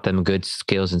 We taught them good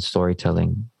skills in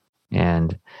storytelling.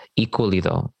 And equally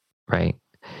though, right?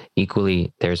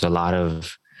 Equally, there's a lot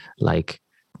of like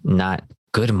not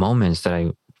good moments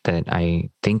that I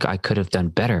think I could have done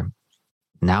better.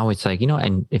 Now it's like, you know,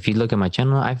 and if you look at my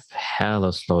channel, I've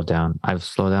hella slowed down. I've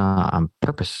slowed down on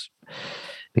purpose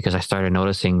because I started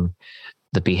noticing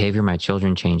the behavior of my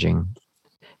children changing.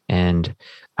 And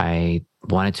I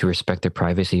wanted to respect their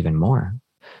privacy even more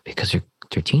because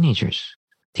they're teenagers.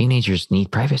 Teenagers need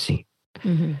privacy.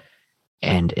 Mm-hmm.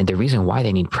 And the reason why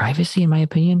they need privacy, in my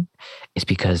opinion, is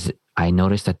because I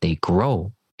noticed that they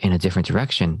grow in a different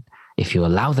direction if you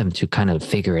allow them to kind of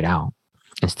figure it out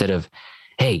instead of,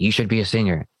 hey, you should be a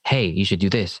singer. Hey, you should do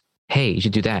this. Hey, you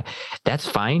should do that. That's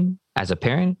fine as a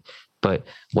parent. But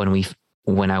when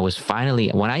I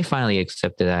finally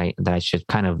accepted that I should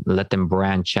kind of let them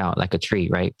branch out like a tree,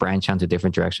 right? Branch out to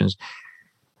different directions.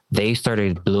 They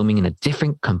started blooming in a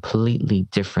completely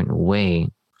different way.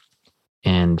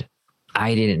 And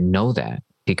I didn't know that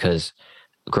because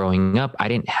growing up, I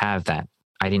didn't have that.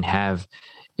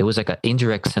 It was like an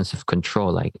indirect sense of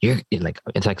control. Like it's like,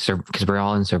 because we're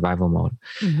all in survival mode.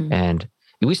 Mm-hmm. And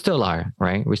we still are,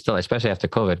 right? We still, especially after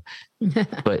COVID,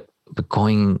 but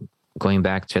going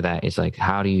back to that, it's like,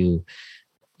 how do you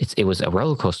it was a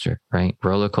roller coaster, right?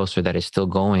 Roller coaster that is still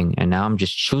going. And now I'm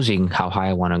just choosing how high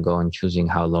I want to go and choosing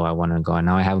how low I want to go. And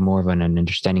now I have more of an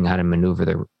understanding how to maneuver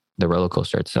the roller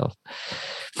coaster itself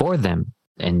for them.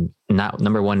 And not,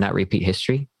 number one, not repeat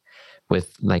history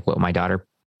with like what my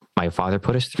father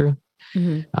put us through.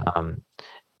 Mm-hmm.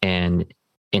 And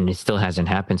it still hasn't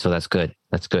happened. So that's good.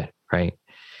 That's good. Right.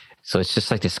 So it's just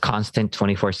like this constant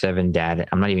 24/7 dad.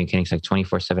 I'm not even kidding. It's like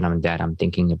 24/7. I'm a dad. I'm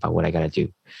thinking about what I got to do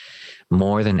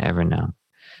more than ever now.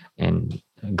 And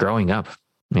growing up,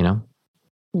 you know?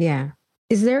 Yeah.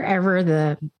 Is there ever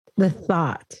the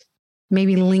thought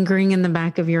maybe lingering in the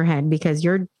back of your head, because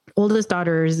your oldest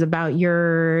daughter is about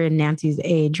your and Nancy's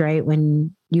age, right?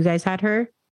 When you guys had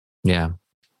her? Yeah.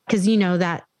 Because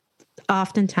that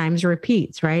oftentimes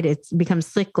repeats, right? It becomes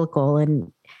cyclical.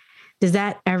 And does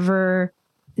that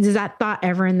thought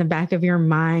ever in the back of your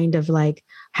mind of like,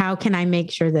 how can I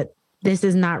make sure that this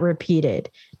is not repeated?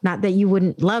 Not that you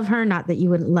wouldn't love her, not that you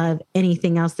wouldn't love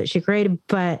anything else that she created,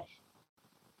 but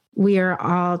we are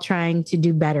all trying to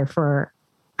do better for,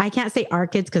 I can't say our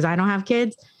kids because I don't have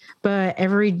kids, but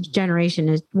every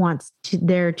generation wants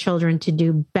their children to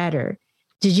do better.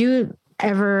 Did you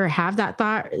ever have that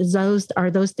thought? Are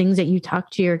those things that you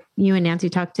and Nancy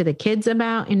talk to the kids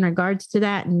about in regards to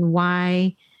that, and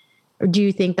why? Or do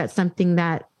you think that's something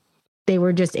that they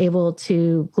were just able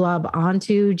to glob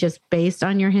onto just based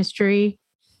on your history?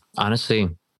 Honestly,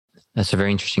 that's a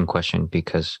very interesting question,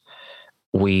 because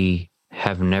we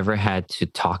have never had to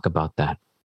talk about that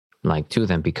like to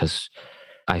them, because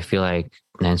I feel like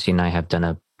Nancy and I have done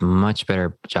a much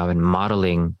better job in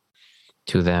modeling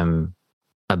to them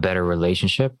a better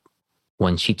relationship.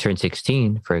 When she turned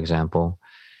 16, for example,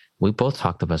 we both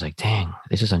talked about, like, dang,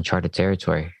 this is uncharted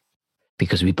territory,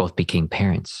 because we both became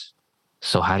parents.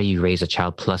 So how do you raise a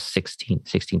child plus 16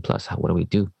 plus? What do we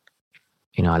do?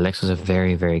 Alexa's a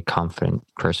very, very confident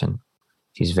person.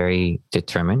 She's very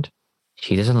determined.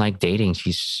 She doesn't like dating.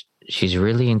 She's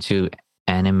really into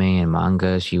anime and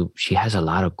manga. She has a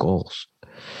lot of goals.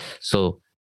 So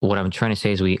what I'm trying to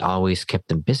say is we always kept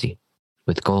them busy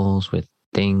with goals, with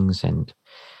things, and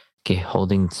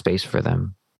holding space for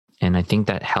them. And I think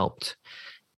that helped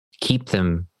keep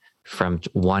them from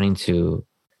wanting to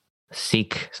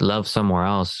seek love somewhere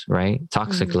else, right?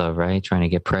 Toxic love, right? Trying to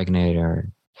get pregnant or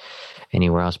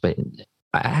anywhere else. But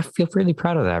I feel really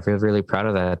proud of that. I feel really proud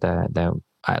of that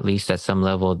at least at some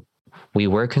level we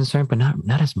were concerned, but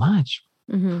not as much.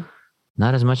 Mm-hmm.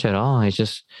 Not as much at all. It's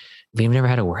just, we've never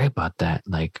had to worry about that.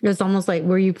 Like, it's almost like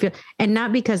where you feel, and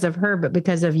not because of her, but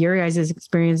because of your guys'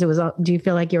 experience, do you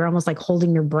feel like you're almost like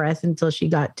holding your breath until she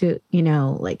got to,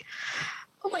 like,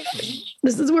 oh my gosh,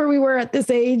 this is where we were at this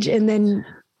age. And then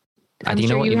I'm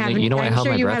sure you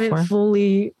haven't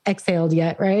fully exhaled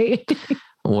yet, right?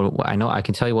 Well, I know I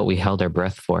can tell you what we held our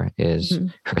breath for is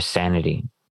her sanity,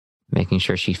 making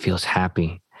sure she feels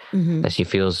happy, that she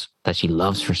feels that she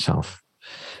loves herself,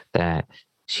 that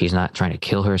she's not trying to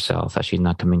kill herself, that she's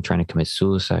not trying to commit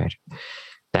suicide.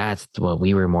 That's what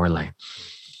we were more like.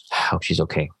 I hope she's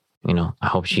okay. I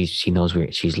hope she knows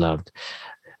she's loved.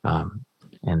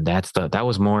 And that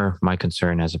was more my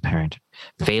concern as a parent.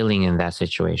 Failing in that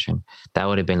situation, that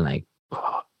would have been like,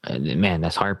 oh, man,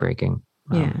 that's heartbreaking.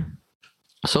 Yeah.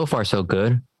 So far, so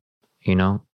good,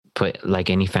 but like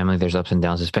any family, there's ups and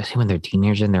downs, especially when they're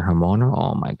teenagers and they're hormonal.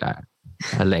 Oh my God.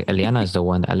 Alexa's the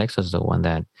one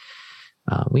that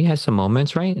we had some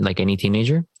moments, right? Like any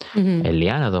teenager.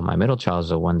 Eliana, though, my middle child, is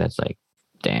the one that's like,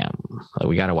 damn,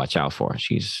 we got to watch out for.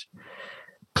 She's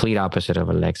complete opposite of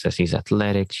Alexa. She's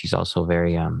athletic. She's also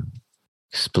very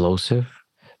explosive,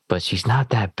 but she's not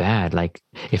that bad. Like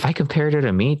if I compared her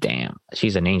to me, damn,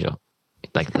 she's an angel.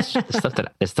 Like the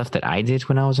stuff that I did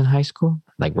when I was in high school,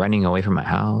 like running away from my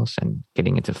house and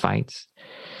getting into fights.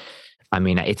 I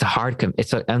mean, it's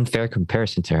an unfair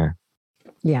comparison to her.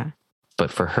 Yeah.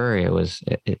 But for her, it was,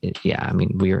 yeah. I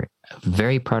mean, we were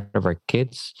very proud of our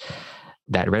kids.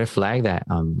 That red flag,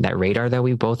 that radar that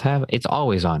we both have, it's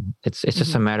always on. It's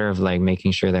just a matter of like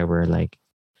making sure that we're like,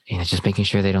 just making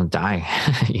sure they don't die,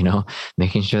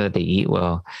 making sure that they eat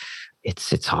well.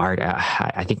 It's hard.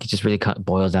 I think it just really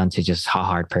boils down to just how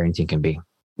hard parenting can be.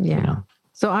 Yeah.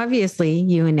 So obviously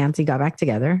you and Nancy got back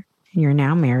together and you're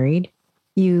now married.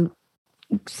 You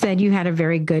said you had a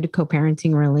very good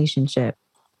co-parenting relationship.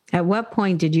 At what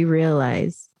point did you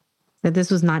realize that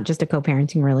this was not just a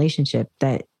co-parenting relationship,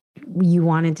 that you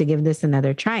wanted to give this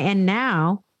another try? And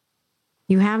now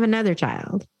you have another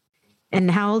child.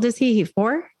 And how old is he? He's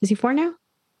 4? Is he 4 now?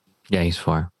 Yeah, he's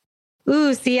 4.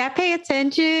 Ooh, see, I pay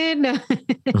attention.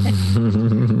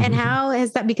 And how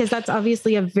is that? Because that's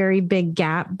obviously a very big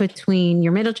gap between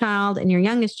your middle child and your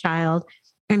youngest child.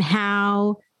 And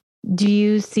how do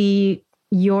you see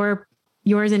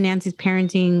yours and Nancy's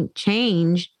parenting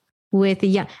change with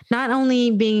not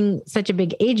only being such a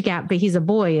big age gap, but he's a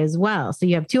boy as well. So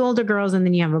you have 2 older girls and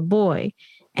then you have a boy.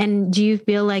 And do you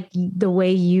feel like the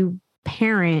way you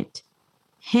parent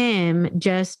him,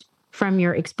 just from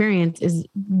your experience, is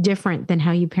different than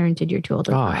how you parented your 2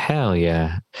 older girls? Oh, hell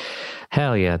yeah.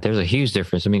 Hell yeah. There's a huge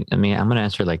difference. I mean, I'm going to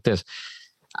answer it like this.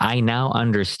 I now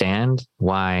understand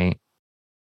why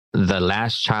the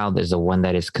last child is the one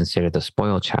that is considered the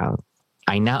spoiled child.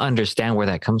 I now understand where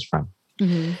that comes from.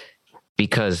 Mm-hmm.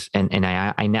 Because,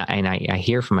 I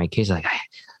hear from my kids like,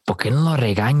 ¿por qué no lo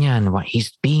regañan?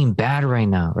 He's being bad right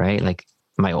now, right? Like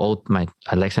my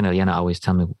Alexa and Eliana always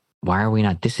tell me, why are we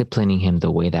not disciplining him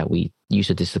the way that we used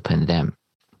to discipline them?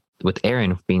 With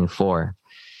Aaron being 4,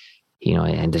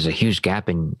 and there's a huge gap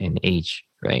in age,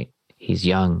 right? He's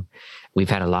young. We've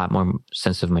had a lot more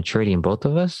sense of maturity in both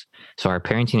of us. So our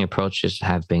parenting approaches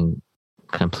have been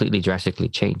completely drastically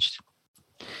changed.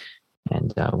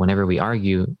 And whenever we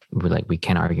argue, we're like, we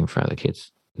can't argue in front of the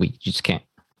kids. We just can't.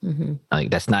 Mm-hmm. Like,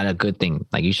 that's not a good thing.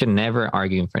 Like, you should never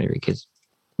argue in front of your kids.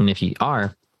 And if you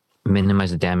are,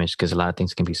 minimize the damage, because a lot of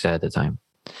things can be said at the time.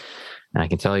 And I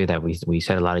can tell you that we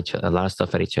said a lot of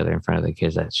stuff at each other in front of the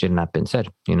kids that should not have been said,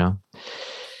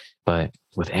 But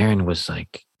with Aaron, was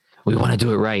like, we want to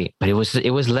do it right. But it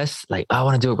was less like, I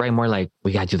want to do it right, more like,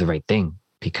 we got to do the right thing,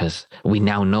 because we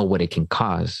now know what it can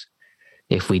cause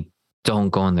if we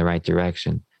don't go in the right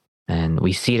direction. And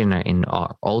we see it in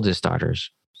our oldest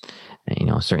daughters.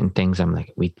 And, certain things, I'm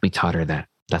like, we taught her that.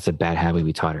 That's a bad habit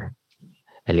we taught her.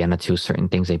 Eliana too, certain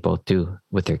things they both do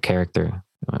with their character,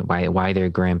 why they're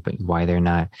grandpa, why they're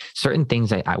not. Certain things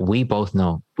that we both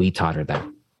know, we taught her that.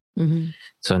 Mm-hmm.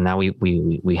 So now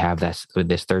we have that with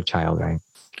this 3rd child, right?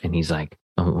 And he's like,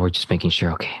 we're just making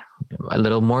sure, okay, a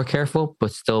little more careful,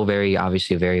 but still very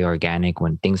organic.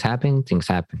 When things happen,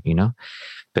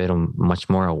 but I'm much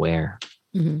more aware.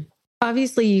 Mm-hmm.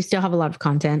 Obviously, you still have a lot of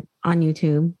content on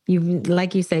YouTube.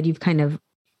 Like you said, you've kind of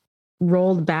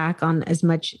rolled back on as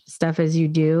much stuff as you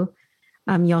do.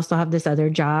 You also have this other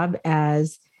job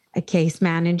as a case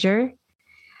manager.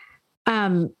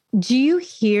 Do you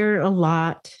still hear a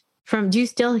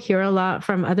lot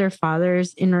from other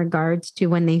fathers in regards to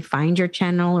when they find your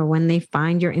channel, or when they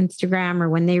find your Instagram, or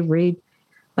when they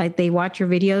they watch your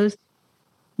videos?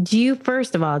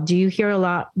 First of all, do you hear a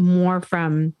lot more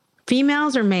from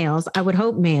females or males? I would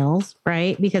hope males,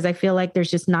 right? Because I feel like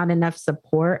there's just not enough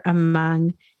support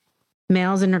among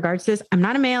males in regards to this. I'm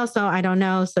not a male, so I don't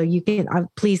know. So you can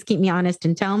please keep me honest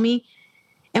and tell me.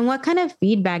 And what kind of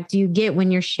feedback do you get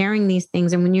when you're sharing these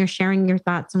things, and when you're sharing your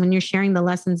thoughts, and when you're sharing the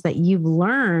lessons that you've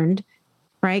learned,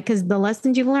 right? Because the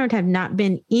lessons you've learned have not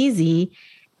been easy.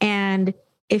 And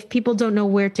if people don't know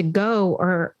where to go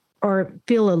or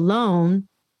feel alone,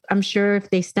 I'm sure if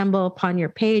they stumble upon your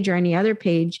page or any other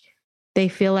page, they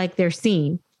feel like they're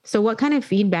seen. So what kind of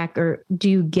feedback do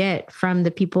you get from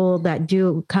the people that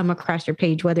do come across your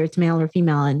page, whether it's male or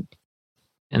female?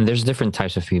 And there's different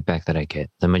types of feedback that I get.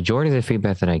 The majority of the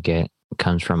feedback that I get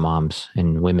comes from moms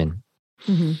and women.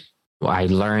 Mm-hmm. I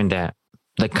learned that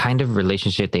the kind of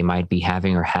relationship they might be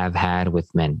having or have had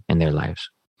with men in their lives.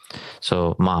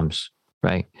 So moms,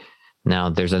 right? Now,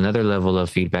 there's another level of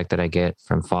feedback that I get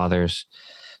from fathers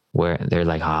where they're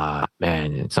like,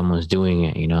 man, someone's doing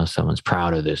it, someone's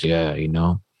proud of this. Yeah,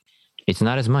 It's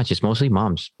not as much. It's mostly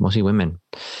moms, mostly women.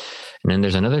 And then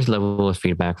there's another level of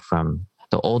feedback from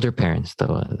the older parents, the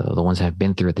ones that have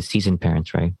been through it, the seasoned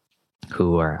parents, right?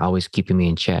 Who are always keeping me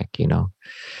in check,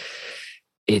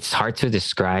 It's hard to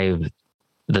describe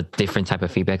the different type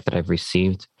of feedback that I've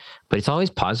received, but it's always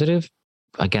positive.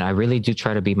 Again, I really do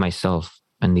try to be myself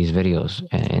in these videos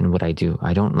and what I do.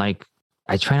 I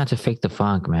try not to fake the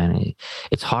funk, man.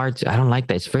 It's hard. I don't like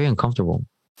that. It's very uncomfortable.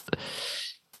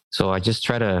 So I just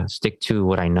try to stick to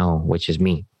what I know, which is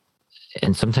me.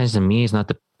 And sometimes the me is not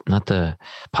the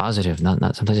positive.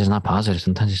 Not sometimes it's not positive.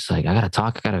 Sometimes it's like, I gotta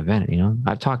talk, I gotta vent.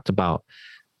 I've talked about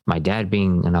my dad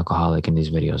being an alcoholic in these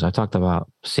videos. I've talked about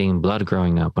seeing blood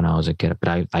growing up when I was a kid.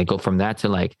 But I go from that to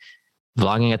like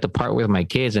vlogging at the park with my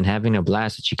kids and having a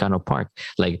blast at Chicano Park.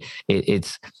 Like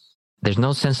there's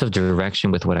no sense of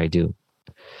direction with what I do.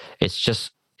 It's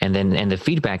just, and the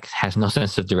feedback has no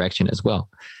sense of direction as well.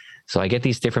 So I get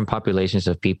these different populations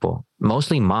of people,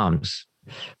 mostly moms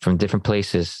from different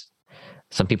places.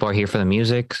 Some people are here for the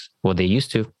music. Well, they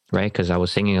used to, right? Because I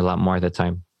was singing a lot more at the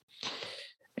time.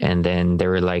 And then they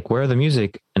were like, where are the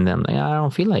music? And then I'm like, I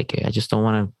don't feel like it. I don't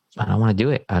want to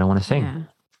do it. I don't want to sing. Yeah.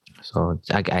 So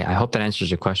I hope that answers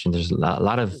your question. There's a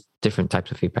lot of different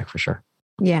types of feedback for sure.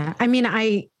 Yeah. I mean,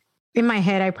 I in my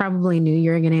head, I probably knew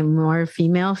you were going to get more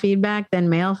female feedback than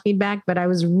male feedback, but I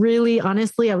was really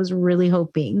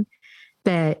hoping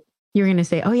that you're going to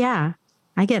say, oh yeah,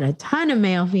 I get a ton of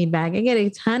male feedback. I get a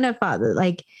ton of father.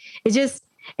 Like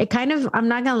it kind of, I'm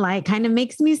not going to lie, it kind of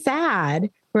makes me sad,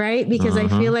 right? Because I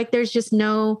feel like there's just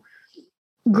no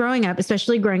growing up,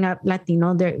 especially growing up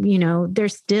Latino, there,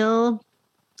 there's still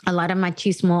a lot of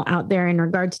machismo out there in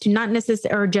regards to not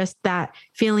necessarily, or just that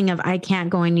feeling of I can't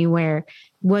go anywhere.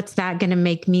 What's that going to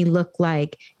make me look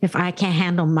like if I can't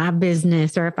handle my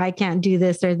business or if I can't do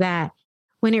this or that?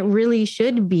 When it really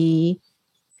should be,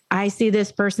 I see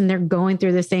this person, they're going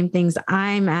through the same things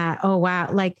I'm at. Oh,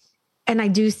 wow. Like, and I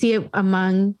do see it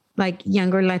among like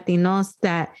younger Latinos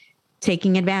that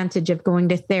taking advantage of going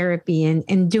to therapy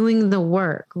and doing the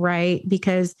work, right?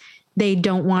 Because they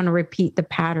don't want to repeat the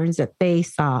patterns that they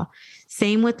saw.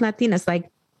 Same with Latinas.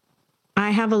 Like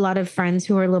I have a lot of friends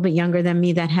who are a little bit younger than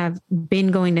me that have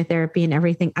been going to therapy and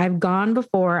everything. I've gone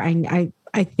before. I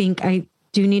think I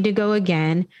do need to go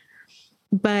again,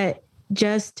 but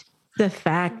just the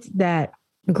fact that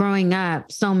growing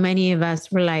up, so many of us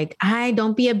were like,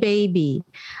 don't be a baby.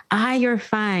 You're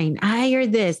fine. You're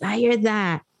this. You're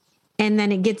that. And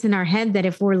then it gets in our head that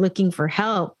if we're looking for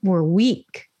help, we're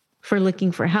weak for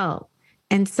looking for help.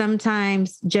 And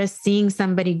sometimes just seeing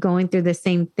somebody going through the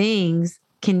same things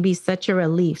can be such a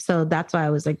relief. So that's why I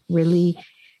was like really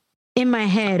in my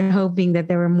head hoping that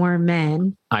there were more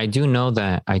men. I do know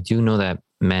that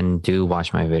men do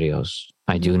watch my videos.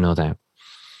 I do know that.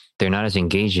 They're not as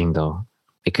engaging though.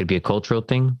 It could be a cultural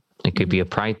thing. It could be a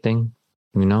pride thing,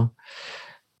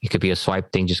 It could be a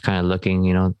swipe thing, just kind of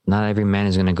looking, not every man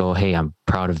is going to go, hey, I'm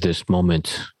proud of this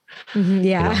moment.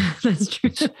 Yeah, that's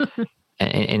true.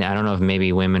 And I don't know if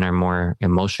maybe women are more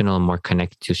emotional and more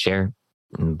connected to share.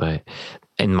 But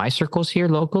in my circles here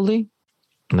locally,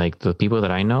 like the people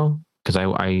that I know, because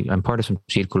I'm part of some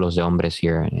círculos de hombres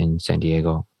here in San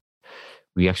Diego.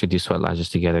 We actually do sweat lodges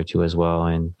together too as well.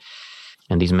 And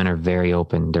these men are very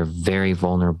open. They're very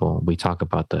vulnerable. We talk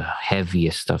about the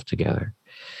heaviest stuff together.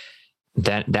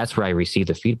 That's where I receive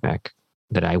the feedback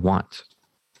that I want.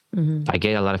 Mm-hmm. I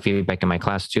get a lot of feedback in my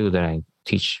class too that I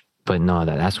teach, but no,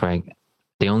 that's where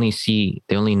they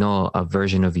only know a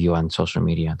version of you on social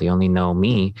media. They only know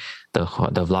me, the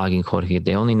vlogging Jorge.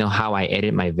 They only know how I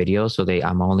edit my videos. So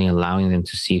I'm only allowing them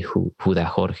to see who that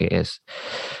Jorge is.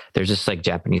 There's this like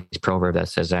Japanese proverb that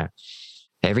says that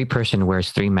every person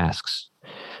wears 3 masks.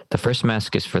 The first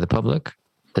mask is for the public.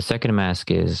 The second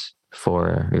mask is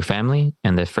for your family.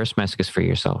 And the first mask is for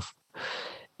yourself.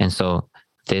 And so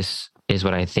this is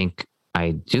what I think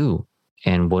I do.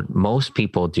 And what most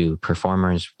people do,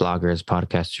 performers, bloggers,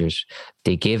 podcasters,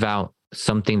 they give out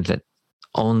something that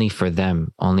only for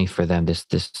them,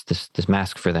 this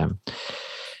mask for them.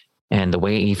 And the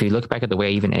way, if you look back at the way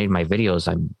I even edit my videos,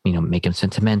 I'm, make them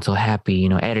sentimental, happy,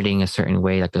 editing a certain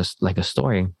way, like a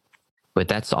story. But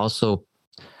that's also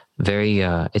very,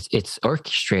 it's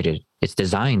orchestrated. It's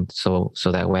designed so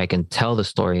that way I can tell the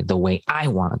story the way I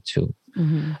want it to.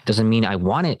 Mm-hmm. Doesn't mean I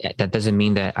want it. That doesn't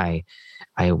mean that I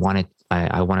want it.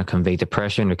 I want to convey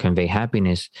depression or convey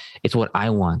happiness. It's what I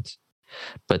want.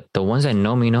 But the ones that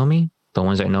know me, the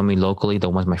ones that know me locally, the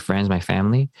ones, my friends, my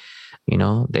family,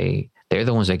 they're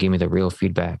the ones that give me the real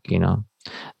feedback.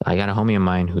 I got a homie of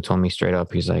mine who told me straight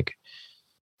up, he's like,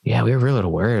 yeah, we were a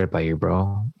little worried about you,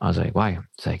 bro. I was like, why?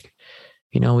 It's like,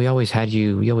 we always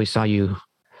saw you.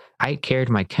 I carried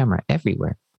my camera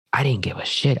everywhere. I didn't give a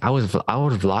shit. I would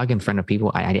vlog in front of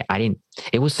people. I didn't,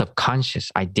 it was subconscious.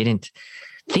 I didn't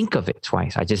think of it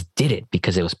twice. I just did it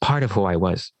because it was part of who I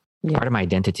was, part of my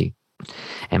identity.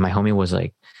 And my homie was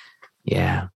like,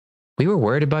 yeah, we were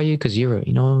worried about you because you were,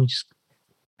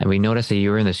 and we noticed that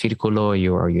you were in the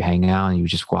círculo or you hang out and you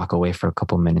just walk away for a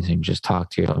couple minutes and you just talk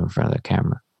to yourself in front of the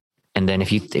camera. And then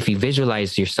if you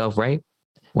visualize yourself, right,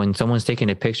 when someone's taking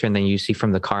a picture and then you see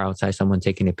from the car outside someone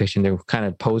taking a picture and they're kind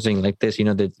of posing like this,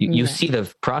 you see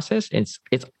the process.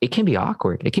 It can be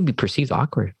awkward. It can be perceived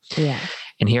awkward. Yeah.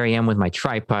 And here I am with my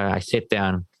tripod. I sit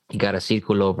down. You got a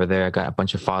círculo over there. I got a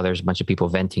bunch of fathers, a bunch of people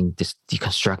venting,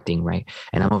 deconstructing, right?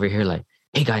 And I'm over here like,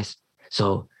 hey guys,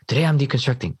 so today I'm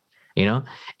deconstructing, and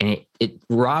it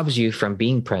robs you from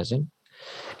being present.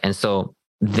 And so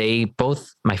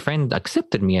my friend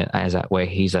accepted me as that way.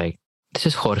 He's like, this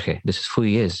is Jorge. This is who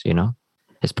he is,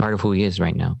 It's part of who he is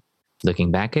right now.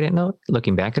 Looking back at it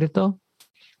though,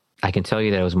 I can tell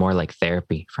you that it was more like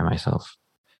therapy for myself.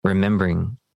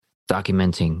 Remembering,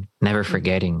 documenting, never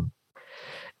forgetting.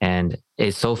 And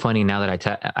it's so funny now that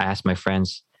I ask my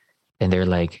friends and they're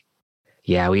like,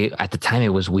 yeah, at the time it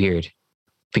was weird.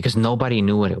 because nobody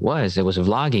knew what it was. It was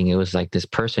vlogging. It was like this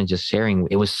person just sharing.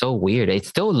 It was so weird. It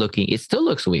still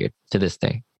looks weird to this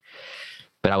day.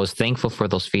 But I was thankful for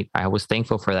I was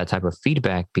thankful for that type of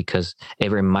feedback because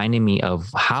it reminded me of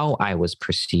how I was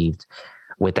perceived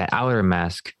with that outer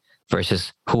mask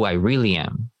versus who I really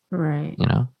am. Right. You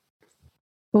know?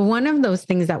 Well, one of those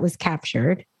things that was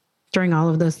captured during all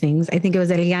of those things, I think it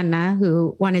was Eliana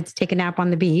who wanted to take a nap on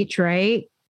the beach, right?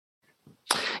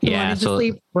 Yeah. Wanted to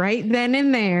sleep right then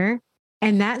and there.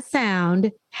 And that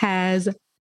sound has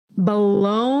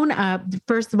blown up.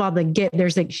 First of all,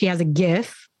 she has a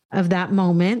GIF of that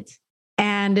moment.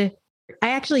 And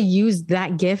I actually used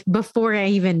that GIF before I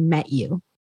even met you.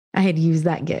 I had used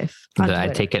that GIF. I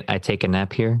take a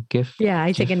nap here GIF. Yeah,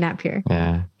 I take a nap here.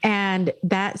 Yeah. And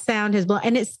that sound has blown,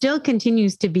 and it still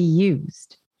continues to be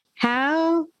used.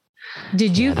 How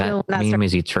did you feel? That meme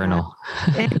is eternal.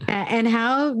 And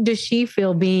how does she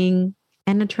feel being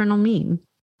an eternal meme?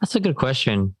 That's a good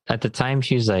question. At the time,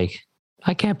 she's like,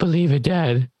 I can't believe it,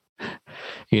 Dad.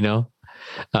 You know,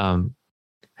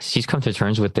 she's come to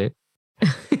terms with it.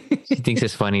 She thinks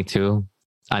it's funny too.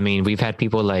 I mean, we've had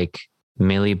people like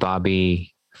Millie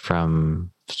Bobby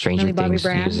from Stranger Things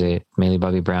use it. Millie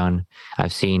Bobby Brown.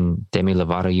 I've seen Demi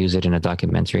Lovato use it in a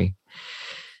documentary.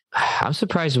 I'm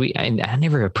surprised I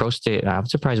never approached it. I'm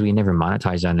surprised we never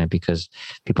monetized on it because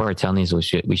people are telling us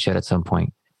we should at some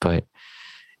point. But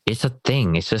it's a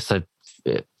thing. It's just a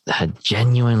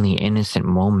genuinely innocent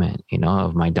moment, you know,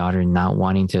 of my daughter not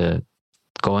wanting to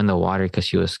go in the water because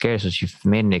she was scared. So she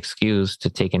made an excuse to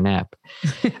take a nap. I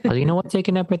was like, you know what? Take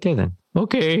a nap right there then.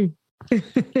 Okay.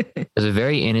 It was a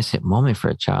very innocent moment for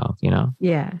a child, you know?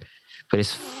 Yeah. But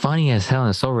it's funny as hell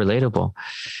and so relatable.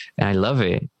 And I love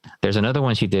it. There's another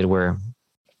one she did where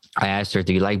I asked her,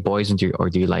 do you like boys or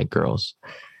do you like girls?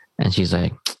 And she's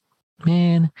like,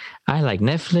 man, I like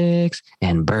Netflix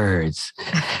and birds.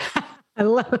 I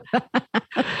love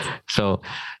that. So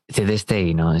to this day,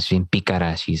 you know, she's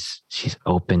picara. She's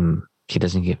open. She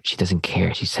doesn't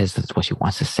care. She says that's what she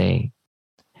wants to say.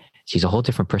 She's a whole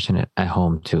different person at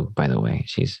home too, by the way.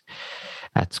 She's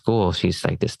at school. She's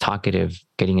like this talkative,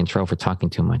 getting in trouble for talking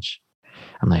too much.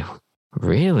 I'm like,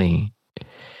 really?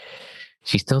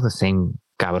 She's still the same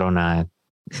cabrona.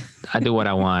 I do what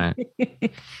I want.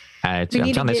 I'm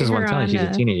telling this is what I'm telling you. She's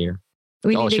a teenager.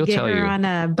 We need to get her on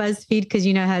a BuzzFeed because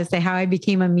you know how to say how I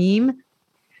became a meme.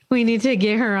 We need to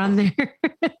get her on there.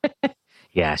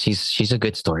 Yeah, she's a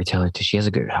good storyteller too. She has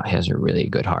a really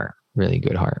good heart. Really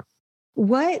good heart.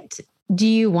 What do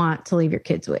you want to leave your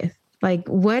kids with? Like,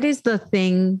 what is the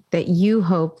thing that you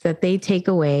hope that they take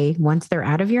away once they're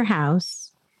out of your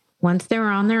house, once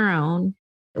they're on their own?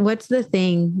 What's the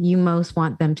thing you most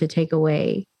want them to take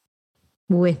away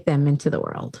with them into the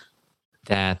world?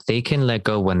 That they can let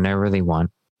go whenever they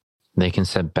want. They can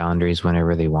set boundaries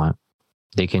whenever they want.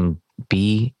 They can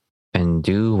be and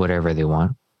do whatever they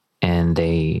want. And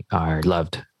they are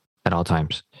loved at all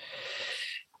times.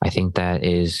 I think that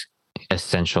is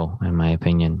essential, in my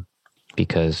opinion,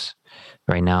 because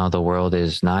right now the world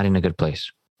is not in a good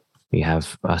place. We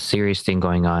have a serious thing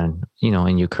going on, you know,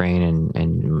 in Ukraine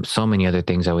and so many other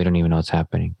things that we don't even know what's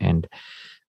happening. And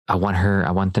I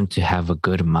want them to have a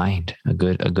good mind, a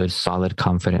good, solid,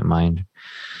 confident mind.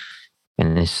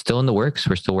 And it's still in the works.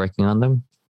 We're still working on them,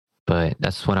 but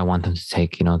that's what I want them to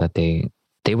take, you know, that they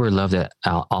were loved at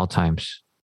all times,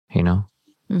 you know?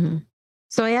 Mm-hmm.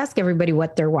 So I ask everybody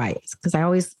what their why is, because I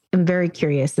always am very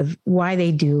curious of why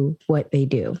they do what they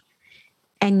do.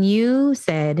 And you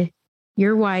said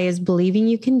your why is believing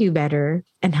you can do better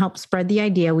and help spread the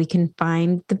idea we can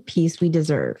find the peace we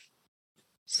deserve.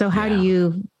 So how do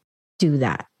you do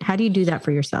that? How do you do that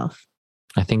for yourself?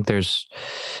 I think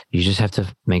you just have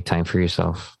to make time for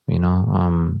yourself, you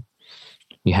know?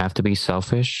 You have to be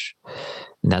selfish.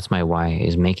 And that's my why,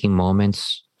 is making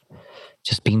moments,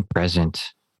 just being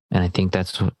present. And I think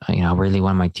that's what, you know, I really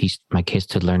want my kids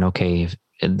to learn, okay,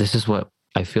 this is what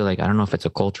I feel like. I don't know if it's a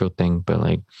cultural thing, but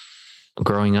like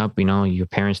growing up, you know, your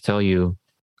parents tell you,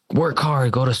 work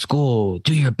hard, go to school,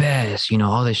 do your best, you know,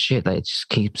 all this shit that just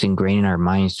keeps ingraining our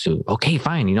minds to, okay,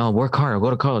 fine, you know, work hard, I'll go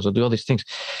to college, I'll do all these things.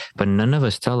 But none of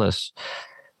us tell us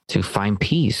to find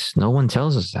peace. No one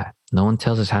tells us that. No one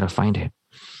tells us how to find it.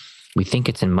 We think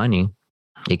it's in money.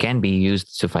 It can be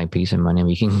used to find peace and money.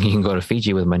 You can go to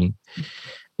Fiji with money.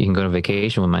 You can go to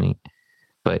vacation with money.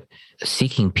 But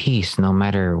seeking peace, no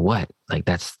matter what, like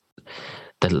that's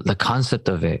the concept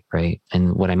of it, right?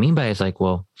 And what I mean by it is like,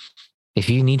 well, if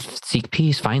you need to seek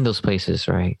peace, find those places,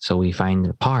 right? So we find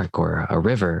a park or a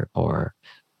river, or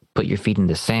put your feet in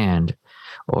the sand,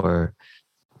 or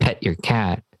pet your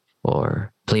cat,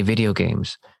 or play video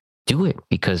games. Do it,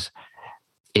 because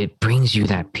it brings you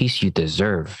that peace you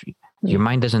deserve. Your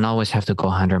mind doesn't always have to go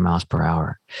 100 miles per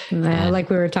hour. Like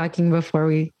we were talking before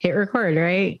we hit record,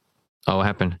 right? Oh, what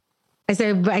happened? I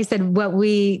said what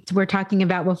we were talking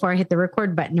about before I hit the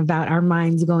record button about our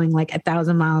minds going like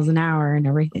 1,000 miles an hour and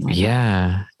everything. Like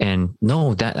that. And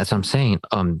no, that's what I'm saying.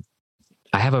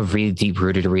 I have a really deep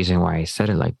rooted reason why I said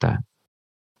it like that.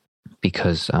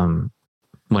 Because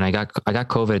when I got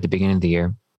COVID at the beginning of the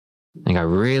year, I got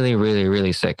really, really,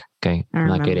 really sick. Okay. I'm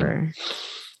not kidding.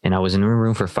 And I was in a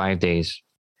room for 5 days,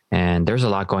 and there's a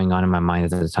lot going on in my mind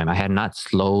at the time. I had not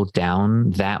slowed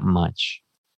down that much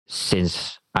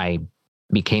since I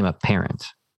became a parent.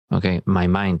 Okay. My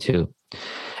mind too. And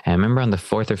I remember on the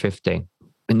 4th or 5th day,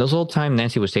 in those old time,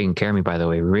 Nancy was taking care of me, by the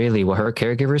way, really well. Her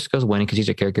caregiver skills went in because she's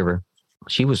a caregiver.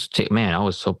 She was, it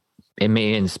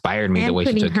inspired me the way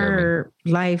she took care of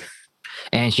me. Life.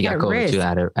 And she got COVID too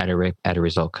at a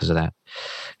result because of that.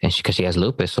 And because she has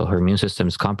lupus, so her immune system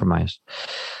is compromised.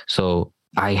 So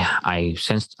I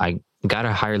sensed, I got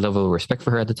a higher level of respect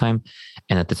for her at the time.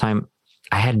 And at the time,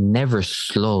 I had never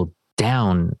slowed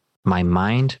down my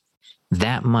mind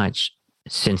that much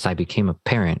since I became a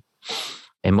parent.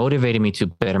 It motivated me to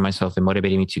better myself. It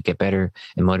motivated me to get better.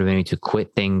 It motivated me to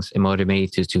quit things. It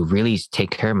motivated me to really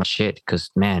take care of my shit. Because,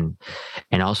 man,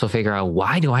 and also figure out,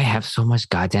 why do I have so much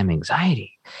goddamn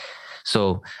anxiety?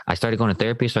 So I started going to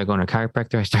therapy. So I go to a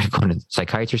chiropractor. I started going to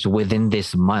psychiatrist within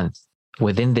this month.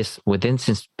 Since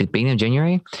the beginning of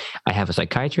January, I have a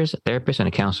psychiatrist, a therapist, and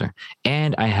a counselor,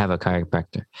 and I have a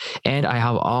chiropractor, and I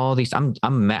have all these. I'm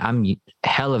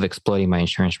hell of exploiting my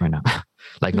insurance right now,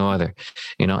 like no other,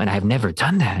 and I've never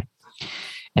done that.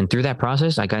 And through that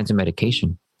process, I got into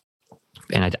medication,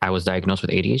 and I was diagnosed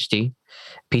with ADHD,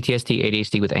 PTSD,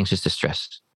 ADHD with anxious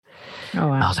distress. Oh,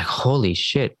 wow. I was like, holy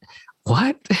shit,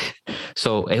 what?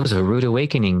 So it was a rude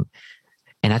awakening.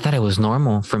 And I thought it was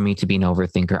normal for me to be an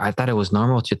overthinker. I thought it was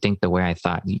normal to think the way I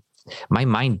thought. My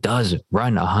mind does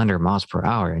run 100 miles per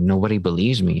hour and nobody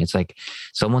believes me. It's like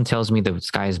someone tells me the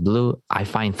sky is blue. I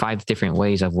find 5 different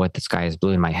ways of what the sky is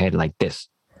blue in my head like this.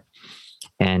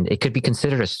 And it could be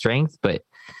considered a strength, but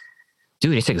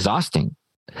dude, it's exhausting.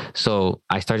 So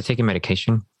I started taking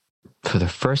medication for the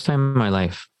first time in my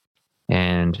life.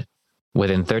 And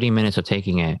within 30 minutes of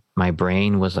taking it, my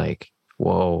brain was like,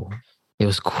 whoa, it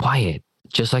was quiet.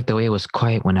 Just like the way it was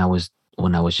quiet when I was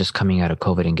just coming out of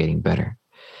COVID and getting better,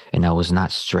 and I was not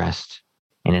stressed.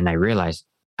 And then I realized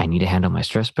I need to handle my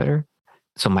stress better.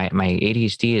 So my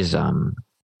ADHD is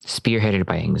spearheaded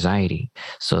by anxiety.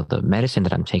 So the medicine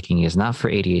that I'm taking is not for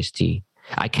ADHD.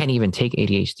 I can't even take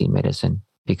ADHD medicine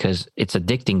because it's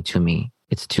addicting to me.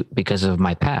 Because of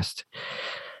my past.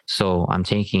 So I'm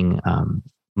taking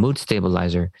mood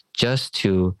stabilizer just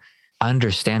to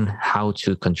understand how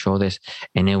to control this.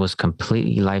 And it was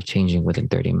completely life-changing within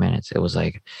 30 minutes. It was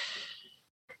like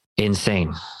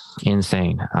insane. And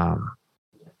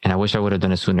I wish I would have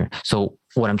done it sooner. So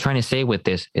what I'm trying to say with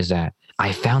this is that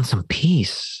I found some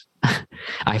peace.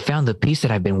 I found the peace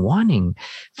that I've been wanting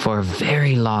for a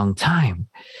very long time.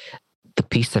 The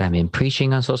peace that I've been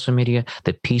preaching on social media,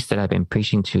 the peace that I've been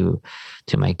preaching to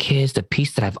my kids, the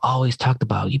peace that I've always talked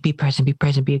about. You be present,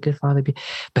 be a good father.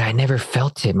 But I never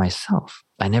felt it myself.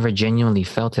 I never genuinely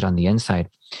felt it on the inside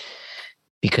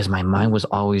because my mind was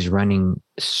always running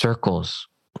circles.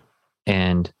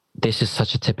 And this is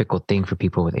such a typical thing for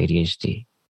people with ADHD.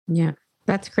 Yeah,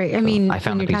 that's great. I mean,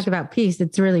 when you talk about peace,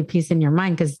 it's really peace in your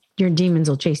mind because your demons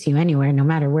will chase you anywhere, no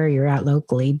matter where you're at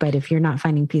locally. But if you're not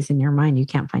finding peace in your mind, you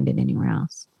can't find it anywhere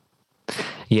else.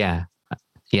 Yeah.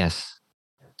 Yes.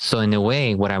 So in a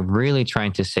way, what I'm really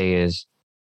trying to say is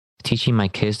teaching my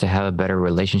kids to have a better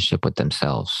relationship with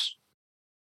themselves.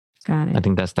 Got it. I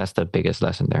think that's the biggest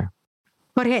lesson there.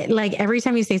 But like every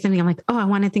time you say something, I'm like, oh, I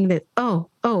want to think that. Oh,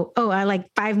 I like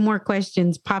 5 more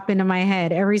questions pop into my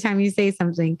head every time you say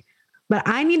something. But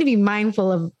I need to be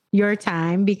mindful of your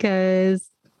time because,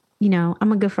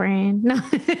 I'm a good friend.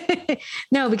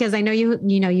 No, because I know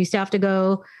you still have to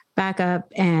go back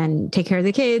up and take care of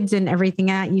the kids and everything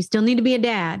that you still need to be a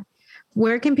dad.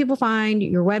 Where can people find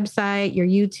your website, your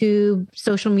YouTube,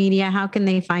 social media? How can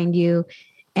they find you?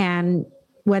 And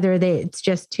whether it's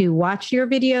just to watch your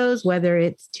videos, whether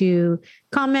it's to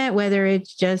comment, whether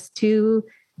it's just to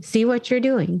see what you're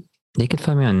doing. They can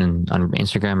find me on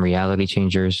Instagram, Reality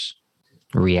Changers,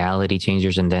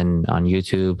 and then on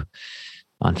YouTube,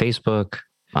 on Facebook.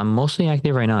 I'm mostly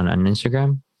active right now on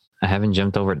Instagram. I haven't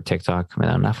jumped over to TikTok.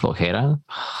 Una flojera.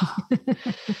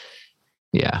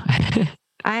 Yeah.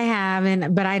 I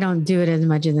haven't, but I don't do it as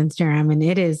much as Instagram. And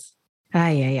it is,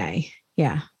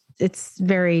 yeah, it's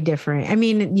very different. I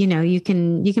mean, you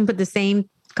can put the same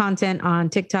content on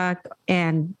TikTok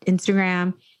and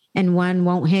Instagram, and one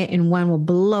won't hit and one will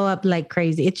blow up like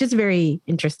crazy. It's just very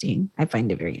interesting. I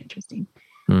find it very interesting.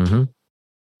 Mm-hmm.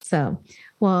 So,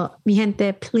 well, mi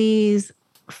gente, please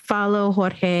follow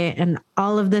Jorge and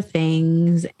all of the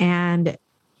things and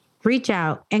reach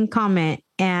out and comment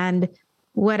and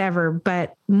whatever.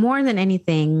 But more than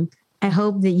anything, I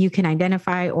hope that you can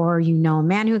identify, or a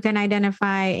man who can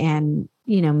identify, and,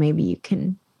 maybe you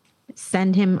can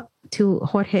send him to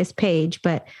Jorge's page.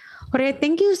 But Jorge,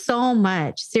 thank you so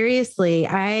much. Seriously,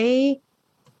 I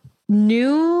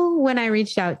knew when I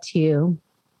reached out to you,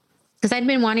 because I'd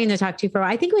been wanting to talk to you for a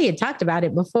while. I think we had talked about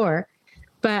it before,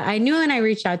 but I knew when I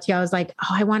reached out to you, I was like,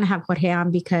 I want to have Jorge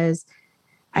on, because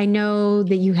I know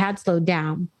that you had slowed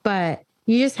down, but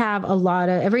you just have a lot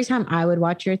of, every time I would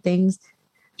watch your things,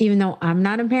 even though I'm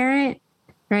not a parent,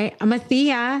 right? I'm a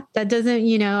tia. That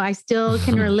doesn't, I still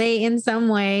can relate in some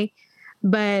way,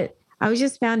 but I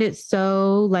just found it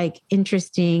so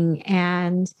interesting.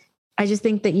 And I just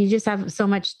think that you just have so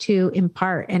much to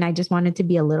impart. And I just wanted to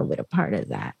be a little bit a part of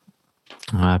that.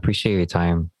 I appreciate your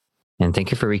time. And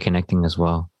thank you for reconnecting as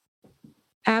well.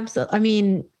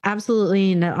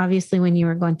 Absolutely. And obviously when you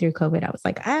were going through COVID, I was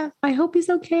like, I hope he's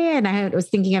okay. And I was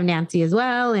thinking of Nancy as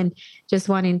well, and just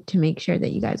wanting to make sure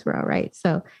that you guys were all right.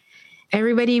 So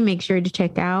everybody make sure to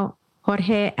check out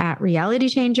Jorge at Reality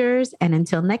Changers. And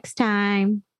until next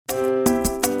time.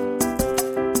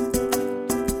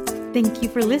 Thank you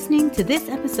for listening to this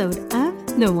episode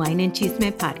of the Wine and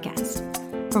Chisme podcast.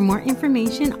 For more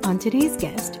information on today's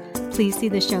guest, please see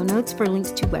the show notes for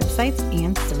links to websites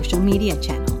and social media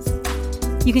channels.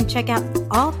 You can check out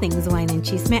all things Wine and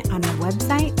Chisme on our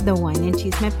website,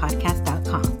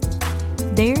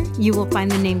 thewineandchismepodcast.com. There, you will find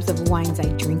the names of wines I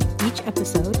drink each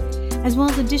episode, as well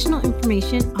as additional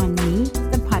information on me,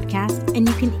 the podcast, and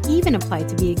you can even apply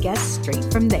to be a guest straight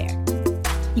from there.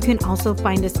 You can also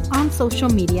find us on social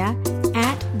media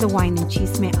at The Wine and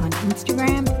Chisme on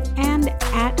Instagram and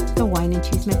at The Wine and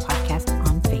Chisme Podcast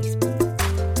on Facebook.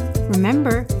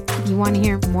 Remember, if you want to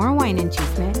hear more Wine and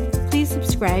Chisme, please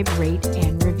subscribe, rate,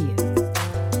 and review.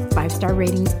 5-star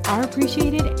ratings are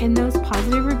appreciated, and those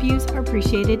positive reviews are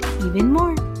appreciated even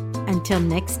more. Until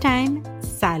next time,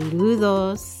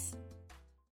 saludos.